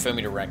need to get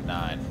Hifumi to rank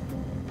 9.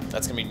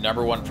 That's gonna be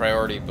 #1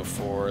 priority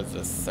before the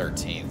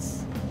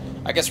 13th.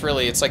 I guess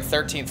really it's like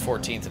 13th,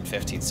 14th, and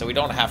 15th, so we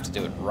don't have to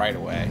do it right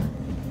away.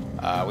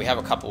 We have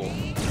a couple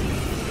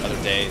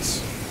other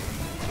days.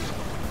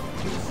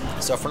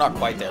 So if we're not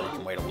quite there, we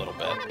can wait a little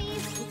bit.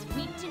 Enemies, it's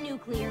weak to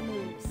nuclear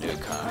moves. New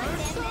con. End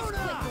this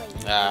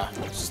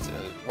quickly. Just,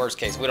 worst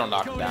case, we don't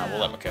knock him down. We'll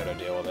let Makoto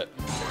deal with it.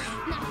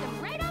 Knock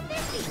them right off their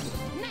feet.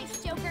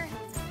 Nice, Joker.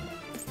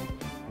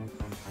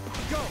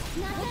 Go.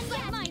 Not done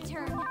yet. My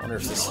turn. Wonder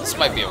if this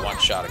might be a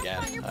one-shot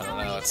again. I don't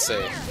know. Let's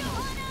see.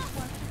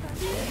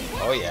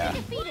 Oh yeah,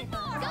 Defeated. Go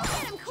get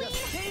him, Queen.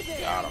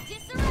 got him.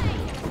 Disarray.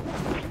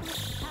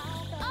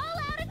 All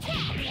out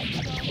attack.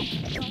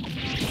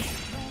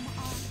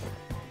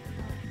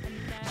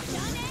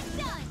 Done and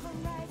done.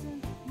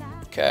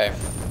 Okay.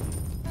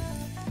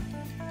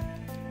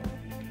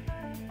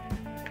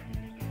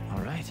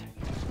 All right.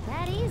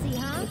 That easy,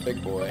 huh?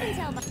 Big boy. Can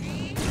tell by-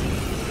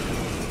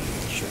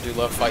 Sure do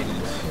love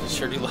fighting.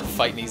 Sure do love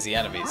fighting easy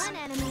enemies. One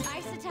enemy.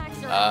 Ice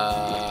attacks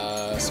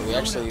are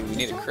So we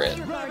need a crit.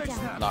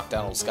 Knock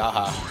down old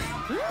Skaha.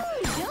 Ooh,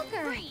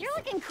 Joker, you're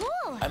looking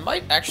cool. I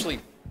might actually.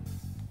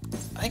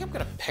 I think I'm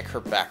gonna pick her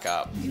back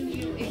up.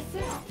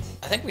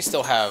 I think we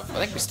still have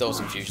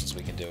some fusions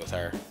we can do with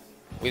her.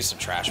 We have some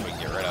trash we can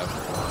get rid of.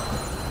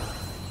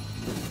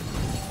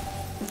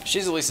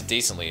 She's at least a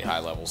decently high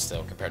level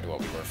still compared to what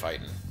we were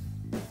fighting.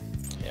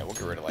 Yeah, we'll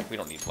get rid of we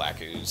don't need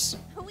Black Ooze.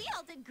 We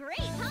all did great,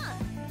 huh?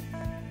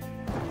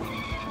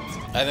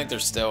 I think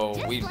there's still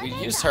we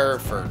used her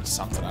for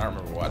something. I don't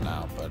remember what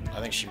now, but I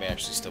think she may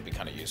actually still be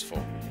kind of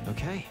useful.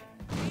 Okay.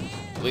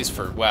 At least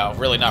for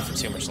really not for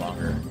too much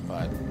longer,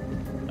 but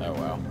oh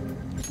well.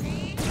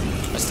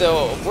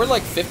 We're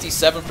like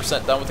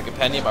 57% done with the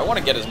compendium. I want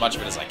to get as much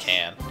of it as I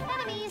can.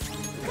 Enemies,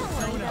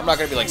 don't worry. I'm not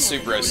gonna be like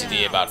super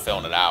OCD about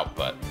filling it out,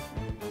 but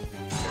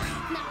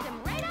Knock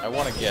them right off I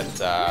want to get Nice,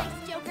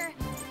 Joker.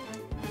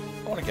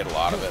 a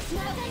lot of it.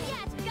 Not done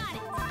yet. Got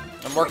it.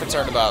 I'm more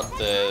concerned about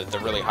the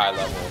really high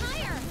level,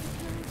 Fire.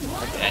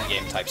 like the end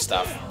game type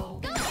stuff. Go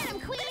get him,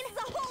 Queen.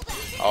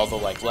 All the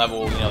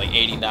level, the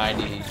 80,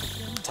 90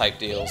 type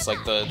deals,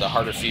 like the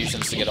harder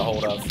fusions to get a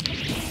hold of.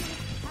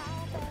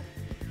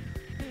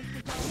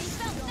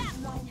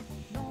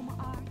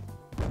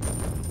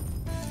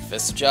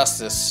 Fist of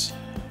Justice.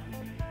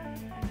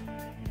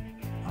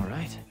 All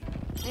right.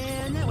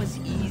 And that was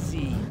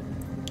easy.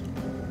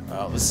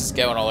 Well, this is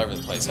going all over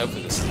the place.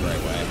 Hopefully this is the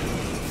right way.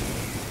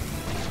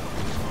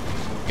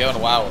 Going a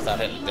while without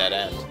hitting a dead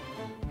end.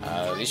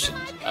 These should...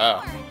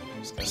 Oh. I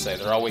was going to say,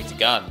 they're all weak to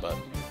gun, but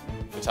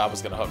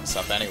Futaba's going to hook us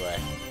up anyway.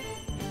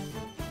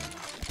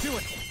 Do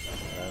it.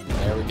 And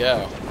there we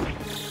go.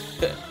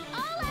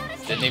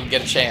 Didn't even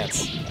get a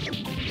chance.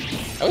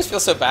 I always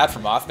feel so bad for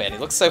Mothman. He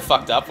looks so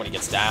fucked up when he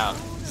gets down.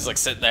 He's like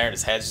sitting there and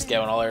his head's just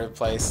going all over the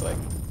place. Like,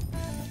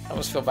 I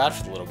almost feel bad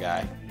for the little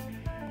guy.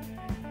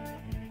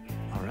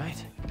 All right.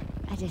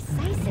 A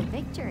decisive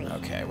victory.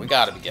 Okay, we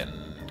gotta be getting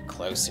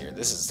close here.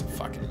 This is a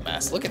fucking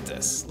mess. Look at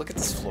this. Look at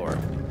this floor.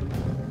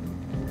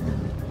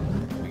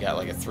 We got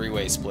like a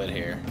three-way split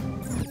here.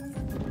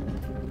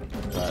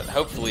 But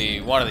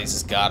hopefully one of these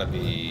has gotta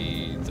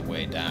be the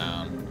way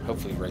down.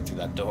 Hopefully right through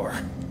that door.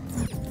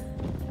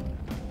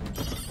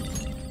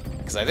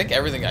 Because I think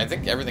everything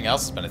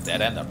else has been a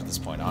dead end up to this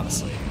point,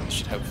 honestly. It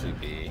should hopefully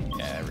be...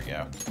 Yeah, there we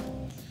go.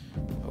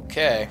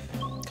 Okay.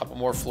 A couple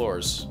more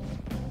floors.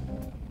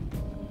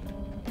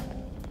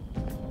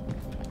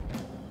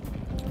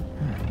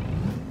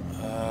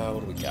 What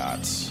do we got?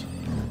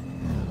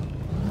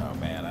 Oh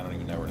man, I don't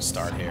even know where to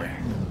start here.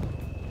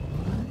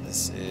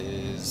 This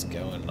is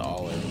going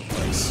all over the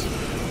place.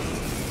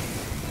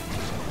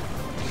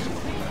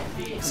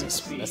 This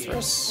is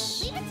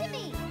Mithras. Leave it to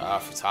me. Ah,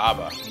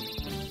 Futaba.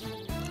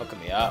 Hooking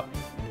me up.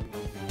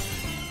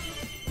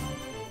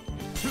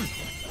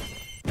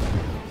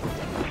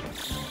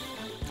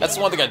 That's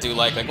the one thing I do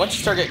like. Like, once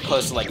you start getting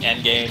close to, like,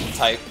 endgame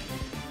type,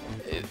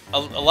 a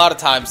lot of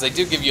times they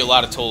do give you a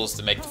lot of tools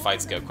to make the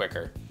fights go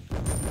quicker.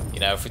 You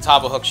know,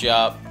 Futaba hooks you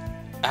up.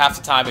 Half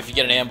the time, if you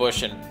get an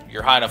ambush and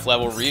you're high enough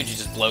level, Ryuji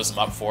just blows them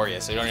up for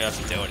you, so you don't even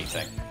have to do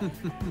anything.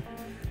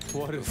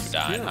 What is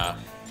Dying, huh?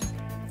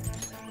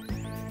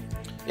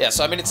 Yeah,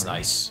 so I mean, it's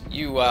nice.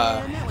 You,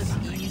 Man, that was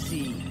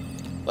easy.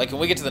 like, when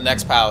we get to the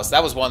next palace,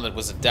 that was one that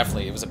was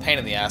definitely, it was a pain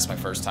in the ass my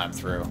first time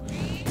through.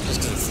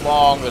 Just because it's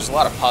long, there's a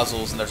lot of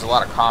puzzles, and there's a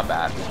lot of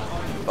combat.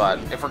 But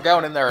if we're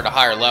going in there at a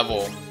higher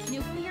level,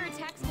 Nuclear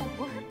attacks won't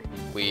work.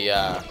 we,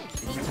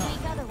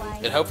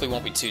 Otherwise. it hopefully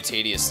won't be too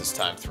tedious this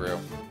time through.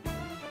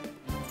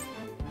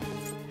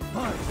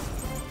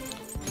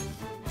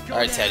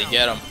 Alright, Teddy,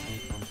 get him.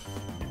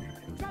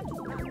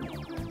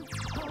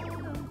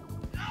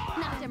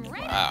 Knocked him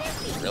right Wow, off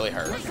his he's feet. really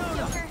hurt.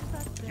 Joker.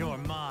 You're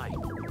mine.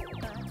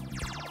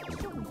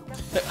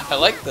 I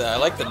like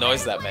the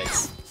noise that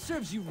makes.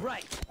 Serves you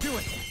right. Do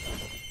it.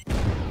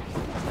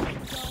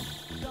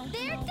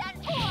 They're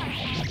done for.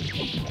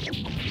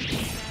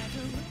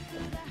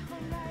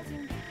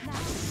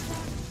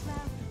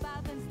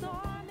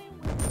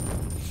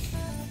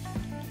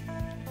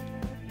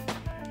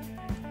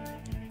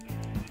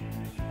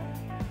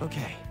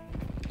 Okay.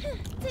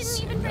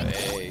 Didn't even break. Got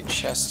a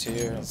chest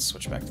here. Let's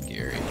switch back to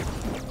Geary.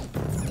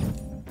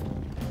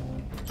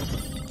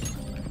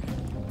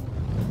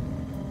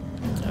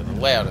 The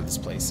layout of this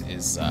place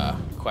is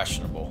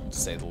questionable, to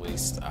say the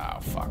least. Oh,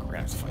 fuck, we're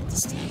gonna have to fight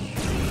this dude.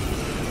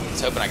 I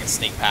was hoping I could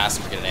sneak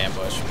past and get an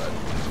ambush, but...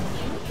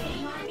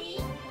 4 enemies.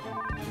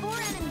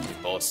 How many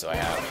bullets do I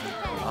have?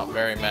 Not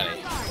very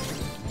many.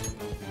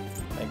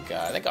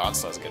 I think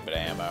Onslaught's a good bit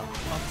of ammo. On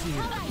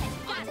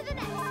to the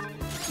next.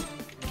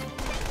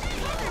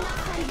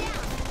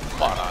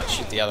 Come on,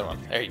 shoot the other one.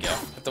 There you go.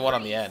 Hit the one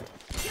on the end.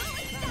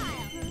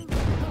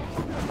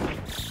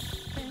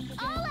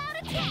 All out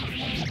attack.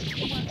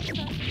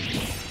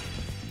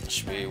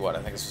 Should be, what,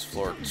 I think this was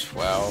floor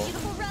 12.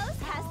 Beautiful rose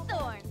has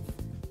thorns.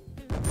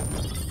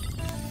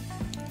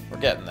 We're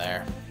getting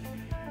there.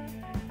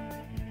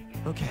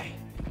 Okay.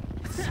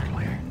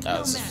 Oh,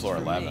 this is floor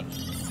 11.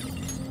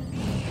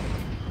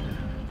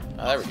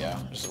 Oh, there we go.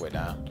 Just way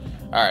down.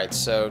 Alright,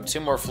 so 2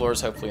 more floors,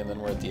 hopefully, and then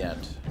we're at the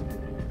end.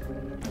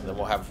 And then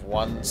we'll have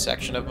 1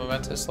 section of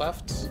mementos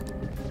left.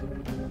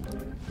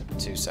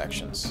 2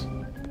 sections.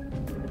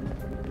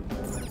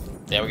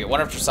 Yeah, we get 1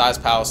 after Size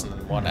Palace and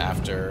then 1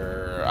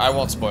 after... I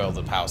won't spoil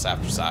the Palace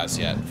after Size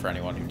yet, for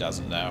anyone who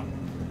doesn't know.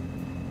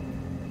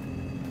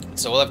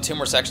 So we'll have 2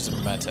 more sections of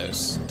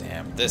mementos.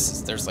 Damn,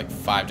 there's like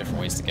 5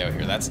 different ways to go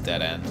here. That's a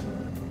dead end.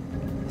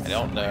 I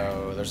don't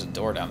know... There's a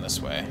door down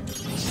this way.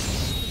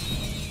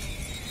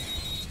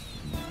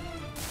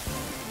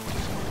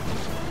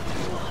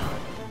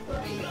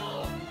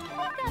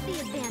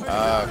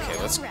 Okay,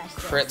 let's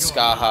crit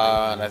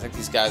Skaha, and I think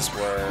these guys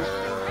were...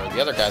 The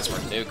other guys were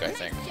Nuke, I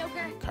think.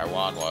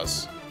 Kaiwan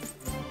was.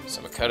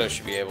 So Makoto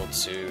should be able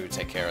to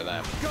take care of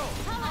them.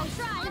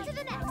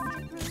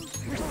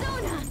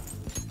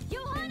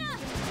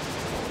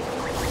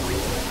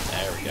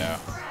 There we go.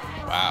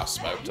 Wow,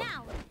 smoked them.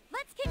 Now,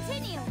 let's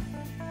continue.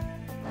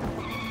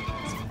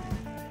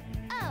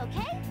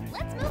 Okay,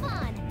 let's move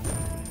on.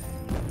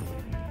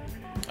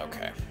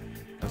 Okay.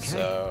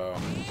 So...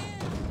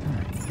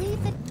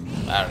 Leave it.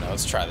 I don't know,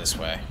 let's try this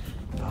way.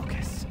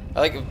 Focus. I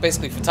like,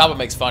 basically, Futaba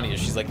makes fun of you.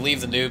 She's like,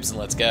 leave the noobs and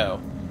let's go.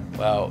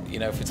 Well, you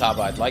know, Futaba,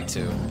 I'd like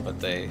to,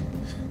 but they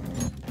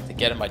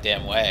get in my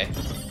damn way,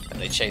 and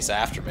they chase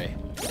after me.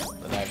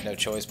 Then I have no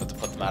choice but to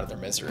put them out of their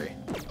misery.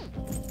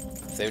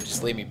 If they would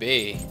just leave me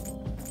be,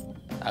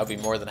 I would be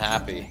more than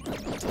happy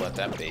to let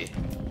them be.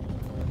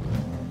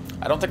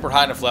 I don't think we're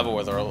high enough level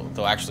where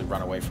they'll actually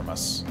run away from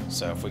us.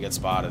 So if we get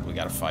spotted, we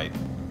gotta fight.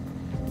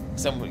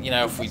 So, you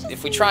know,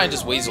 if we try and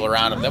just weasel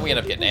around them, then we end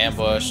up getting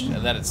ambushed,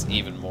 and then it's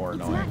even more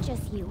It's annoying. not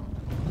just you.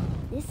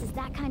 This is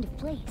that kind of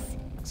place.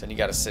 So then you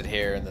gotta sit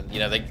here, and then, you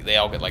know, they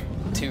all get like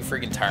 2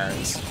 freaking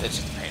turns. It's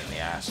just a pain in the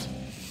ass.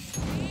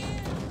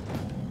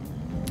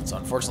 So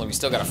unfortunately, we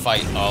still gotta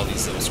fight all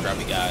these little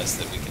scrubby guys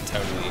that we can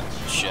totally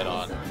shit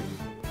on. Time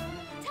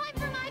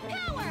for my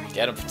power.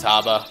 Get him,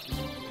 Futaba.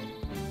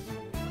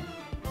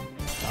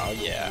 Oh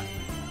yeah.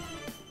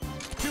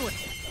 Do it.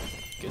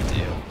 Good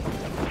deal.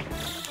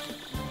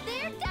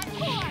 They're done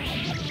for.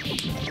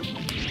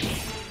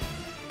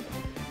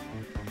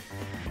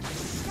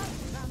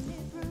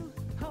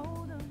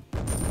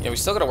 Yeah, we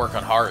still gotta work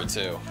on Haru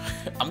too.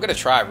 I'm gonna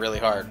try really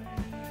hard.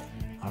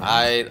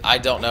 I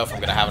don't know if I'm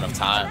gonna have enough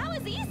time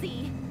That was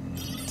easy.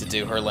 to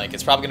do her link.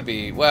 It's probably gonna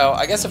be, well,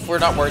 I guess if we're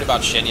not worried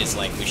about Shinya's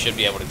link, we should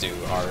be able to do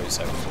Haru's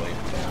hopefully.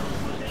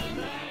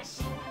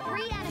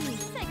 3 enemy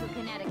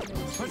psychokinetic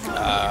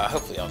moves.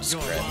 Hopefully I'll just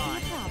You're crit.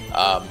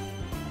 mine.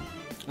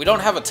 We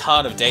don't have a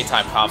ton of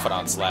daytime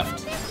confidants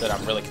left that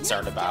I'm really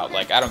concerned about.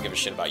 Like, I don't give a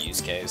shit about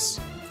use case.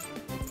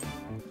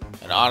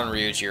 And An and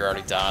Ryuji are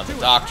already done. The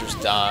Doctor's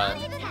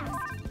done.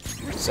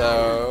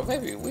 So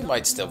maybe we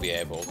might still be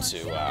able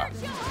to.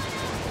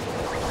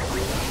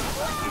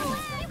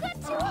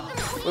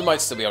 We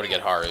might still be able to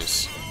get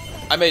Haru's.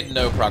 I made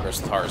no progress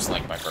with Haru's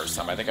link my first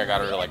time. I think I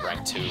got her to like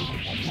rank 2.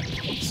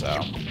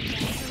 So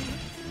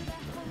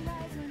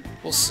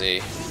we'll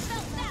see.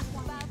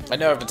 I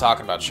know I've been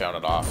talking about showing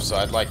it off, so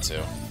I'd like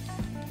to.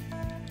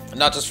 And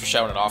not just for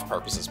showing it off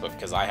purposes, but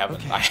because I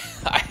haven't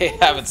I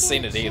haven't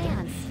seen it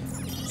either.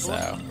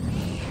 So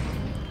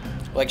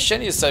like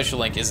Shinya's social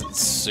link isn't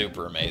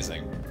super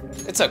amazing.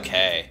 It's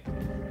okay.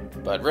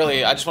 But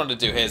really, I just wanted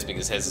to do his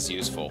because his is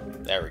useful.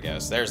 There we go.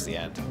 So there's the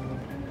end.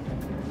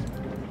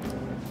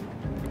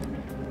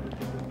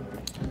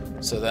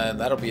 So then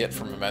that'll be it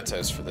for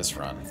Mementos for this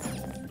run.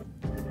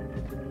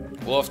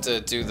 We'll have to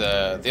do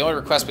the only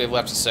request we have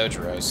left is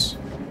Sojiro's.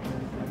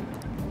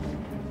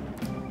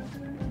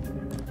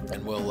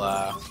 And we'll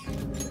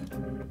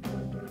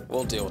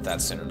deal with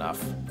that soon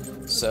enough.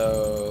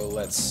 So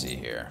let's see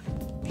here.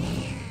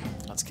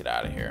 Let's get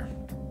out of here.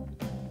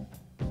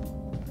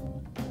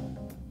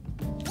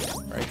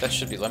 Right, that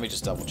should be, let me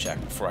just double check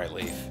before I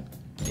leave.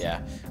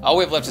 Yeah. All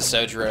we have left is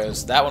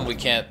Sojiro's. That one we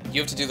can't,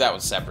 you have to do that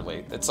one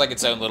separately. It's like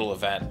its own little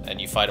event,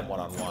 and you fight them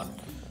one-on-one.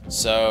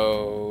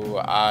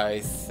 So I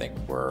think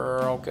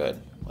we're all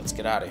good. Let's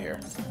get out of here.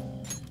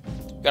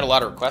 We got a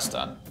lot of requests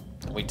done.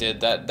 And we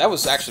did that. That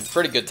was actually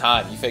pretty good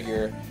time. You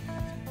figure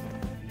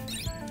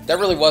that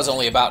really was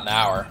only about an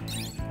hour.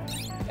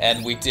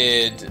 And we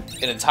did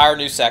an entire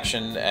new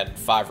section and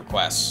 5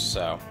 requests,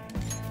 so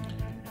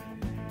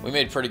we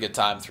made pretty good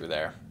time through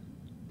there.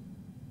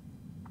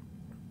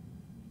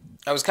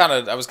 I was kind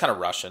of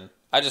rushing.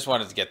 I just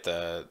wanted to get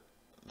the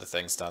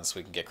things done so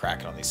we can get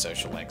cracking on these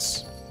social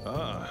links.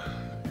 Ah,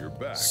 you're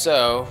back.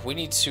 So we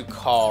need to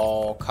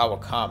call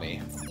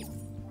Kawakami.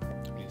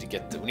 We need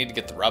to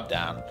get the rub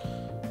down.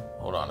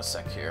 Hold on a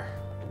sec here.